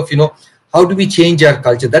thinking of, how do we change our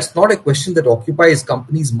culture? That's not a question that occupies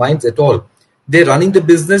companies' minds at all. They're running the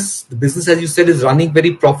business. The business, as you said, is running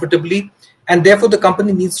very profitably. And therefore, the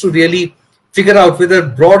company needs to really figure out whether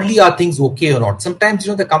broadly are things okay or not. Sometimes,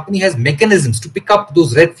 the company has mechanisms to pick up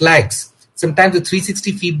those red flags. Sometimes the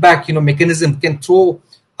 360 feedback, mechanism can throw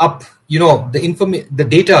up, the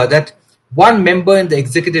data that one member in the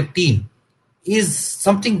executive team is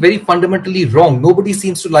something very fundamentally wrong. Nobody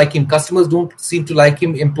seems to like him. Customers don't seem to like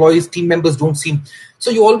him. Employees, team members don't seem.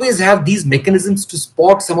 So you always have these mechanisms to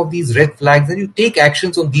spot some of these red flags, and you take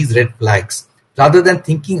actions on these red flags rather than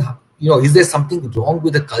thinking, is there something wrong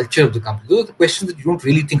with the culture of the company? Those are the questions that you don't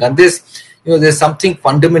really think. Unless, there's something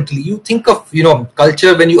fundamentally. You think of,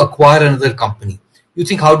 culture when you acquire another company. You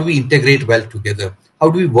think, how do we integrate well together? How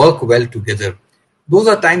do we work well together? Those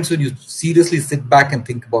are times when you seriously sit back and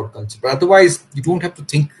think about culture. But otherwise, you don't have to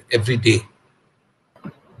think every day.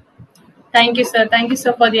 Thank you, sir. Thank you,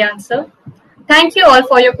 sir, for the answer. Thank you all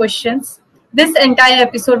for your questions. This entire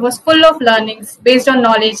episode was full of learnings based on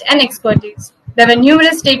knowledge and expertise. There were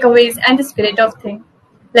numerous takeaways and the spirit of thing.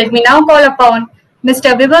 Let me now call upon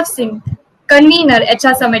Mr. Vibhav Singh, convener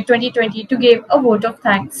HR Summit 2020, to give a vote of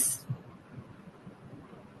thanks.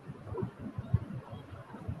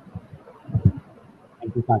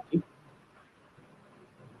 Thank you, Sachi.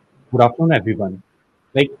 Good afternoon, everyone.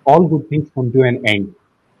 Like all good things come to an end,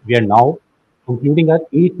 we are now concluding our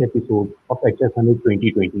 8th episode of HR Summit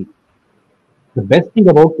 2020. The best thing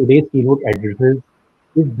about today's keynote addresses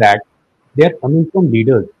is that they are coming from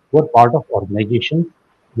leaders who are part of organizations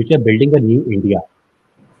which are building a new India.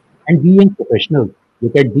 And we young professionals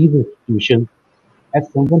look at these institutions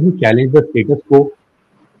as someone who challenged the status quo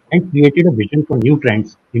and created a vision for new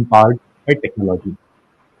trends empowered by technology.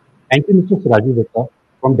 Thank you, Mr. Suraju Dutta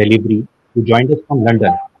from Delhivery, who joined us from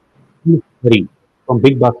London, and Mr. Hari from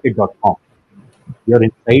Bigbasket.com. Your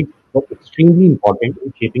insights were extremely important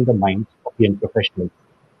in shaping the minds of young professionals.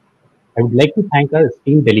 I would like to thank our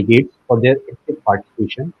esteemed delegates for their active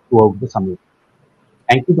participation throughout the summit.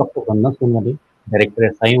 Thank you, Dr. Vanna Sonwale,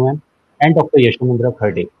 Director SIOM, and Dr. Yashamundra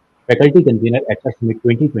Kherde, Faculty Convener HR Summit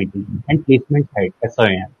 2020 and Placement Head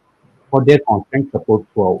SIOM, for their constant support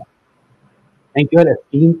throughout. Thank you, our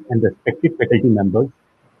esteemed and respected faculty members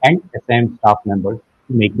and SIM staff members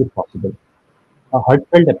to make this possible. A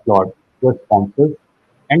heartfelt applause to our sponsors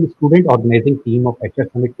and student organizing team of HR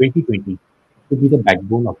Summit 2020 to be the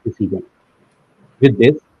backbone of this event. With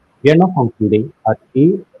this, we are now concluding our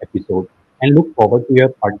 8th episode and look forward to your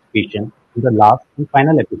participation in the last and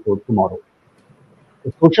final episode tomorrow.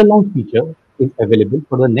 The social launch feature is available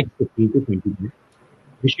for the next 15 to 20 minutes.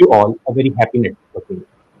 Wish you all a very happy networking.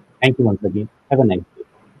 Thank you once again. Have a nice day.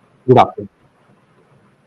 Good afternoon.